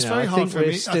is. I mean, it's very hard for me.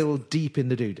 We're still deep in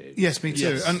the doo-doo. Yes, me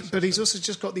too. Yes. But he's also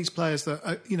just got these players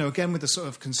that, again, with the sort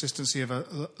of consistency of a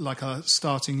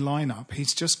starting lineup,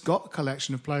 he's just got a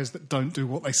collection of players that don't do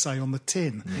what they say on the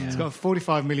tin. Yeah. He's got a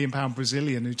 £45 million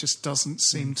Brazilian who just doesn't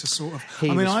seem to sort of.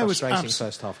 I was frustrating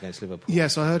first half against Liverpool.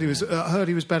 Yes, I heard he was. I heard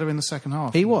he was better in the second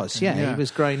half. He was. He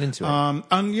was growing into it. And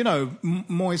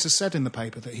Moyes has said in the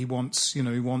paper that he wants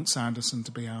Anderson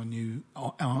to be our new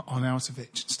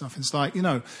Arnautovic and stuff. It's like,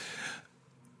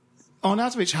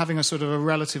 Arnautovic having a sort of a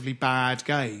relatively bad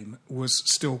game was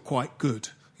still quite good,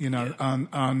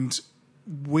 and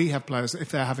we have players that if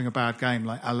they're having a bad game,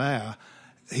 like Allaire,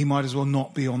 he might as well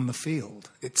not be on the field.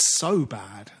 It's so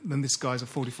bad. Then this guy's a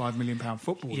 £45 million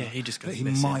footballer. Yeah, he just that he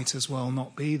might as well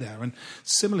not be there. And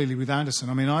similarly with Anderson,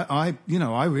 I mean,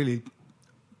 I really.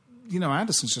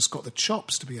 Anderson's just got the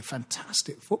chops to be a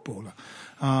fantastic footballer,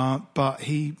 but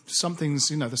the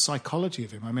psychology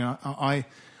of him. I mean,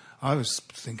 I was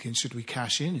thinking, should we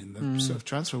cash in the sort of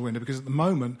transfer window? Because at the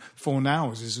moment,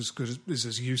 Fornals is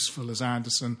as useful as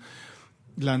Anderson.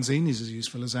 Lanzini's as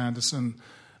useful as Anderson.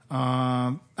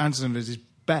 Anderson is his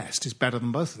best, is better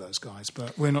than both of those guys,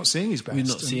 but we're not seeing his best. We're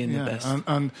not seeing the best.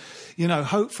 And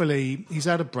hopefully he's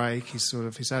had a break. He's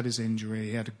had his injury.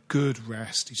 He had a good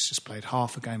rest. He's just played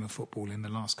half a game of football in the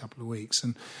last couple of weeks,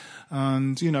 and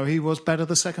he was better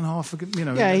the second half. He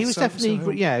was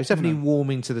definitely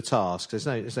warming to the task. There's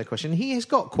no question. He has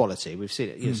got quality. We've seen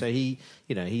it. So he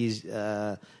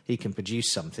can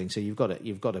produce something. So you've got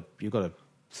to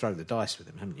throw the dice with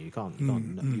him, haven't you? You've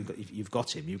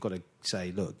got him. You've got to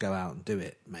say, look, go out and do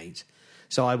it, mate.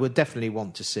 So I would definitely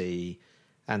want to see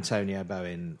Antonio,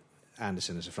 Bowen,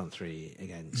 Anderson as a front three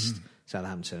against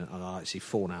Southampton. And I like to see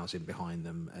Fornals in behind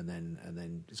them, and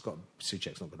then it's got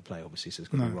Souček's not going to play, obviously, so it's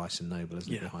got to be Rice and Noble,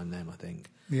 isn't it, behind them, I think.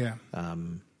 Yeah.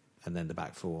 And then the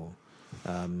back four.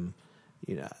 The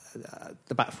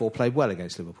back four played well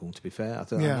against Liverpool, to be fair. I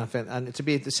thought, and to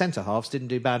be the centre halves didn't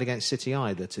do bad against City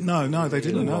either. No, they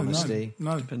didn't. No, honesty.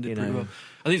 No. Depended pretty well.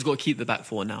 I think he's got to keep the back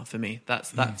four now. For me,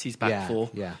 that's his back four.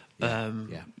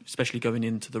 Especially going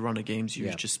into the runner games you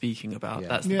were just speaking about.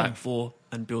 That's the back four,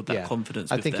 and build that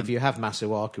confidence. I think if you have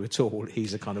Masuaku at all,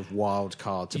 he's a kind of wild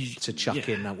card to chuck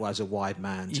in as a wide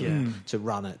man to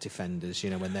run at defenders.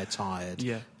 When they're tired.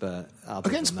 Yeah. But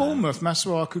against Bournemouth,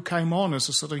 Masuaku came on as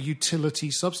a sort of utility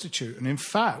substitute, and in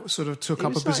fact, sort of took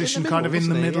up a position kind of in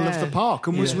the middle of the park,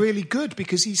 and was really good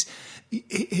because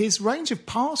his range of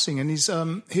passing and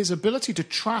his ability to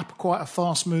trap quite a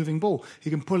fast-moving ball. He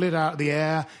can pull it out of the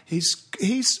air. He's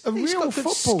a real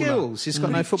footballer. Skills. He's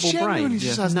got no football brain. He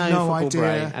just has no idea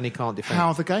brain, and he can't defend.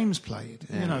 How the game's played.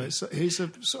 Yeah. He's a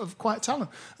sort of quite talent,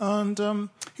 and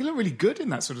he looked really good in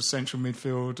that sort of central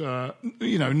midfield.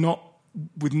 Not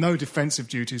with no defensive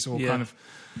duties or kind of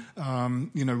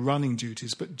running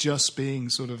duties, but just being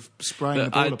sort of spraying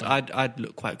the ball about. I'd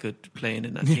look quite good playing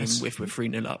in that team if we're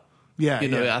 3-0 up.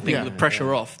 I think the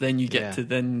pressure off, then you get to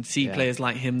then see players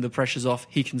like him, the pressure's off,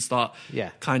 he can start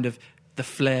kind of, the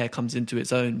flair comes into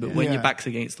its own. But when your back's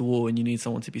against the wall and you need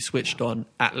someone to be switched on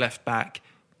at left back,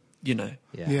 doing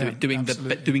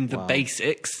the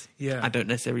basics, I don't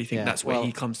necessarily think that's where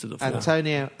he comes to the fore.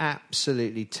 Antonio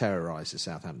absolutely terrorised the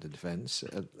Southampton defence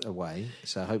away,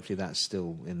 so hopefully that's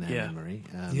still in their memory.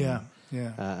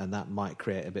 And that might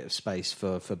create a bit of space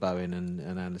for Bowen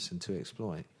and Anderson to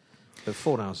exploit. But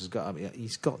Fornals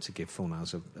he's got to give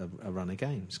Fornals a run of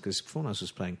games, because Fornals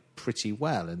was playing pretty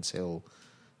well until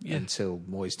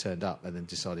Moyes turned up and then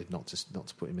decided not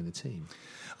to put him in the team.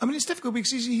 I mean, it's difficult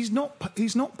because he's not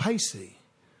pacey.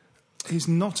 He's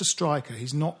not a striker.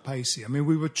 He's not pacey. I mean,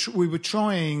 we were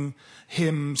trying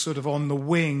him sort of on the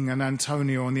wing and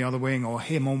Antonio on the other wing, or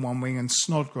him on one wing and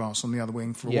Snodgrass on the other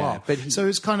wing for a while. So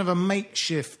it's kind of a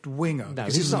makeshift winger. No,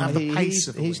 he doesn't have the pace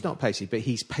of a He's not pacey, but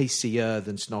he's pacier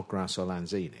than Snodgrass or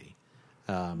Lanzini.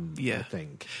 I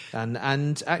think.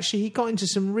 And actually, he got into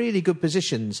some really good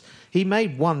positions. He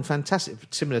made one fantastic,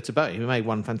 similar to Bowen, he made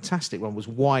one fantastic one, was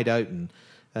wide open.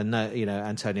 And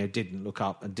Antonio didn't look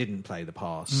up and didn't play the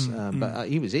pass, but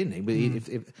he was in.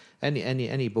 If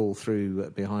any ball through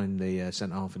behind the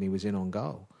centre half, and he was in on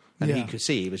goal. And he could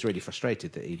see he was really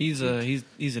frustrated that he's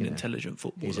an intelligent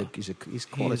footballer. He's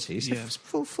quality. He's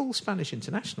a full Spanish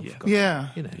international.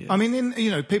 I mean,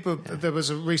 there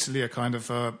was recently a kind of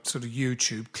sort of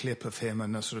YouTube clip of him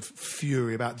and a sort of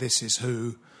fury about this is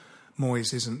who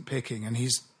Moyes isn't picking, and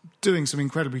he's doing some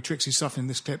incredibly tricksy stuff in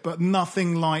this clip, but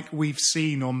nothing like we've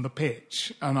seen on the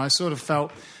pitch. And I sort of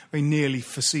felt very nearly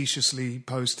facetiously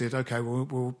posted, okay,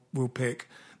 we'll pick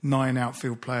 9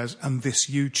 outfield players and this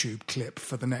YouTube clip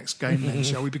for the next game then,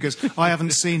 shall we? Because I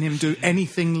haven't seen him do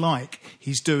anything like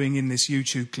he's doing in this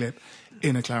YouTube clip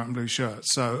in a claret and blue shirt.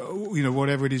 So,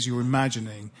 whatever it is you're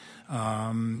imagining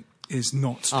is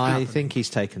not I think he's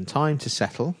taken time to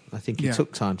settle. I think he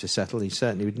took time to settle. We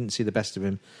didn't see the best of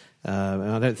him.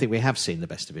 And I don't think we have seen the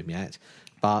best of him yet.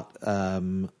 But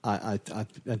I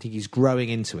think he's growing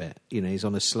into it. He's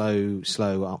on a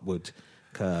slow upward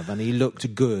curve, and he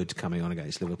looked good coming on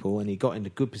against Liverpool, and he got into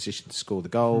good position to score the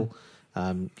goal.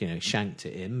 Shanked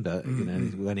it in, but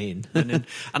it went in. And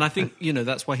I think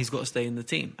that's why he's got to stay in the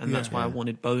team, and that's why I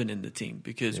wanted Bowen in the team,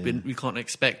 because we can't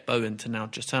expect Bowen to now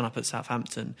just turn up at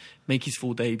Southampton, make his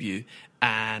full debut,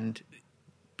 and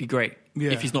be great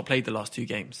if he's not played the last 2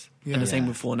 games. And the same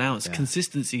with Fornals.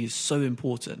 Consistency is so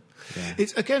important.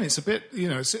 It's a bit,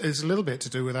 it's a little bit to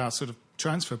do with our sort of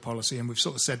transfer policy, and we've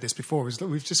sort of said this before, is that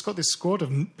we've just got this squad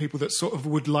of people that sort of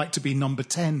would like to be number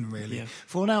 10, really.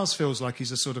 Fornals feels like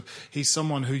he's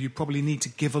someone who you probably need to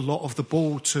give a lot of the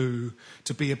ball to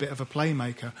be a bit of a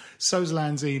playmaker. So's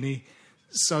Lanzini,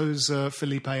 so's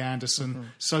Felipe Anderson,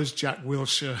 so's Jack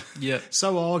Wilshere.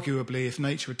 So arguably, if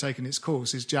nature had taken its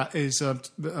course, is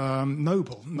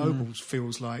Noble. Noble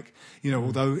feels like,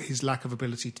 although his lack of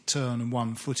ability to turn and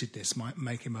one-footedness might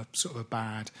make him a sort of a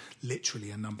bad,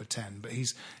 literally a number 10, but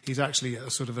he's actually a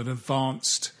sort of an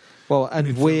advanced. Well,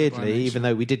 and weirdly, even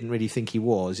though we didn't really think he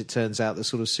was, it turns out that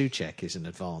sort of Souček is an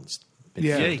advanced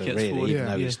midfielder, he gets really, forward. Even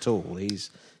though he's tall, he's.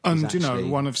 And,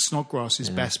 one of Snodgrass's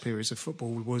best periods of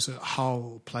football was at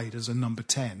Hull, played as a number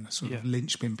 10, sort of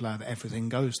linchpin player that everything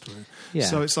goes through.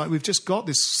 So it's like we've just got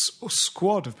this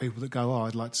squad of people that go,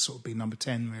 I'd like to sort of be number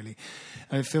 10, really.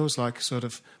 And it feels like sort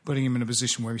of putting him in a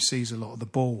position where he sees a lot of the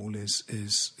ball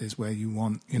is where you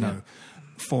want,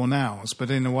 Fornals, but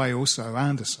in a way also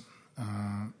Anderson,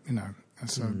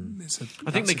 So I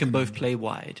think they can both play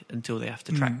wide until they have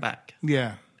to track back.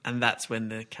 Yeah. And that's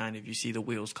when you see the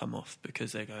wheels come off,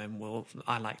 because they're going, well,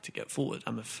 I like to get forward.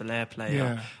 I'm a flair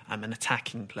player. I'm an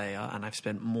attacking player, and I've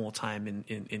spent more time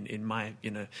in my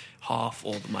half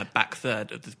or my back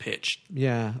third of the pitch.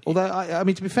 Yeah. Although I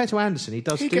mean, to be fair to Anderson, he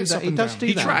does do that. He does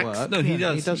do that tracks. work. No, he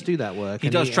does. He does do that work. He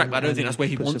does track, but I don't think that's where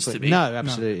he wants to be. No,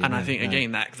 absolutely. And I think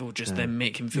again that will just then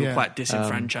make him feel quite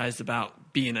disenfranchised about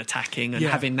being attacking and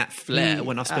having that flair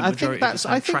when I've spent majority of the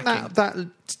time tracking. I think that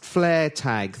flair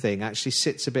tag thing actually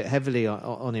sits a bit heavily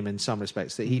on him in some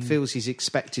respects, that he feels he's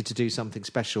expected to do something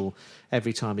special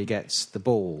every time he gets the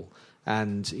ball,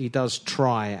 and he does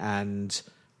try and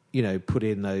put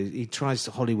in those. He tries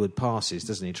Hollywood passes,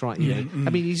 doesn't he? I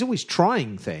mean, he's always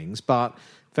trying things, but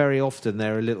very often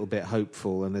they're a little bit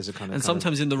hopeful, and there's a kind of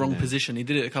sometimes in the wrong position. He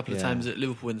did it a couple of times at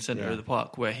Liverpool in the centre of the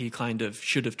park, where he kind of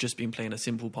should have just been playing a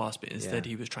simple pass, but instead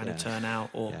he was trying to turn out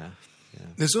or.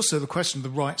 There's also the question of the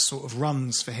right sort of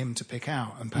runs for him to pick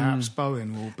out, and perhaps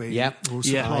Bowen will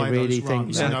supply really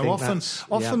those runs.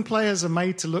 Often players are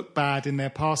made to look bad in their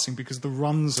passing because the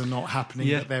runs are not happening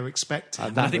that they're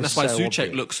expecting. I think that's why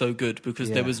Souček looked so good, because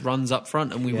there was runs up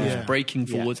front and we were breaking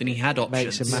forwards and he had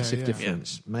options. Makes a massive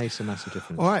difference. Makes a massive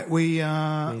difference. All right, we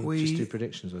just do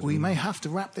predictions. We may have to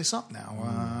wrap this up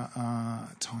now.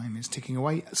 Time is ticking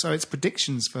away. So it's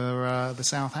predictions for the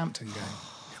Southampton game.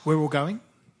 We're all going.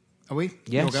 Are we?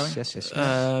 Yes, going? yes.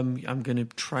 I'm going to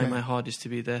try my hardest to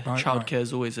be there. Childcare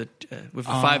is always with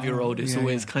a 5-year-old. It's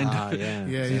always kind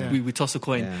of we toss a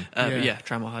coin.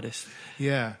 Try my hardest.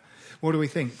 Yeah. What do we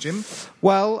think, Jim?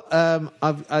 Well,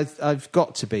 I've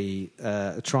got to be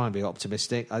try and be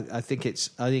optimistic. I think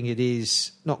it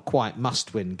is not quite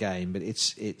must-win game, but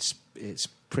it's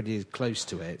pretty close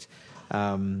to it.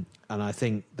 And I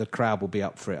think the crowd will be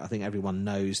up for it. I think everyone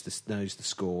knows the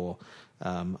score.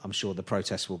 I'm sure the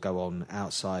protests will go on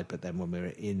outside, but then when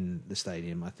we're in the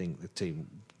stadium, I think the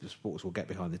supporters will get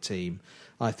behind the team.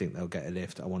 I think they'll get a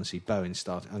lift. I want to see Bowen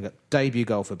start. I've got debut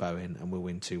goal for Bowen, and we'll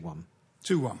win 2-1.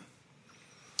 2-1.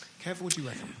 Kev, what do you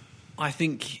reckon? I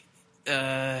think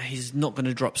he's not going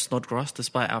to drop Snodgrass,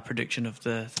 despite our prediction of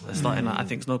the starting line. I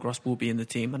think Snodgrass will be in the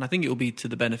team, and I think it will be to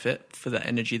the benefit for the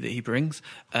energy that he brings.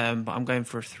 But I'm going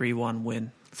for a 3-1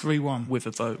 win. 3-1 with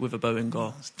a Bowen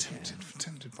goal. I was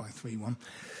tempted by 3-1.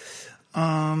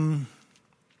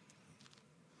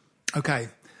 Okay,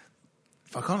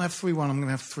 if I can't have 3-1, I'm going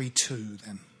to have 3-2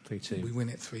 then. 3-2. We win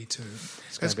it 3-2.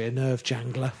 It's going to be a nerve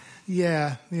jangler.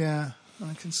 Yeah.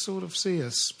 I can sort of see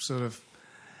us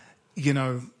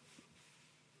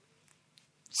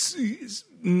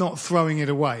not throwing it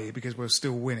away because we'll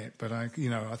still win it, but I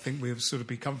think we'll sort of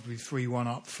be comfortably 3-1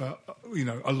 up for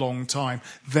a long time.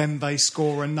 Then they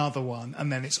score another one,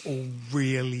 and then it's all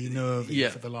really nervy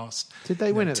for the last. Did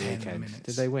they win at the 10 weekend? minutes.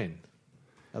 Did they win?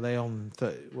 Are they on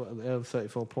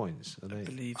 34 points? I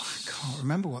believe. I can't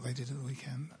remember what they did at the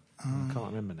weekend. I can't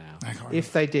remember now.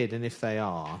 If they did, and if they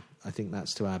are, I think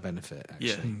that's to our benefit.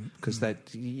 Actually, because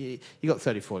you got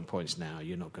 34 points now.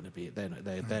 You're not going to be.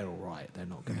 They're all right. They're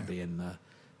not going to be in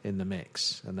the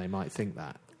mix, and they might think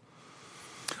that.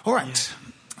 All right.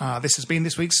 This has been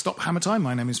this week's Stop Hammer Time.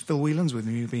 My name is Phil Whelans. With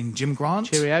me have been Jim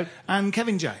Grant. Cheerio. And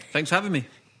Kevin J. Thanks for having me.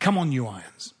 Come on, you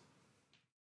Irons.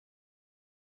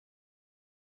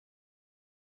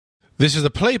 This is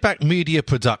a Playback Media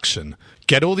production.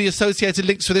 Get all the associated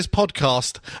links for this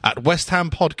podcast at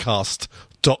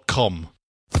westhampodcast.com.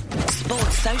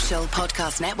 Sports Social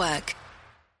Podcast Network.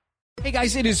 Hey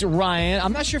guys, it is Ryan.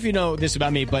 I'm not sure if you know this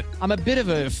about me, but I'm a bit of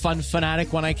a fun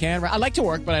fanatic when I can. I like to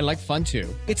work, but I like fun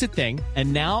too. It's a thing.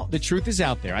 And now the truth is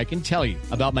out there. I can tell you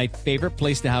about my favorite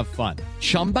place to have fun.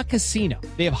 Chumba Casino.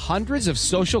 They have hundreds of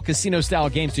social casino style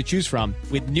games to choose from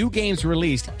with new games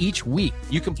released each week.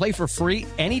 You can play for free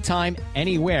anytime,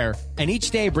 anywhere. And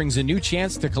each day brings a new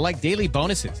chance to collect daily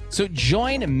bonuses. So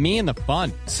join me in the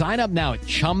fun. Sign up now at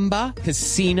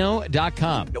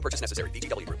ChumbaCasino.com. No purchase necessary.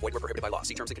 VGW. Void where prohibited by law.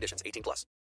 See terms and conditions. 18+.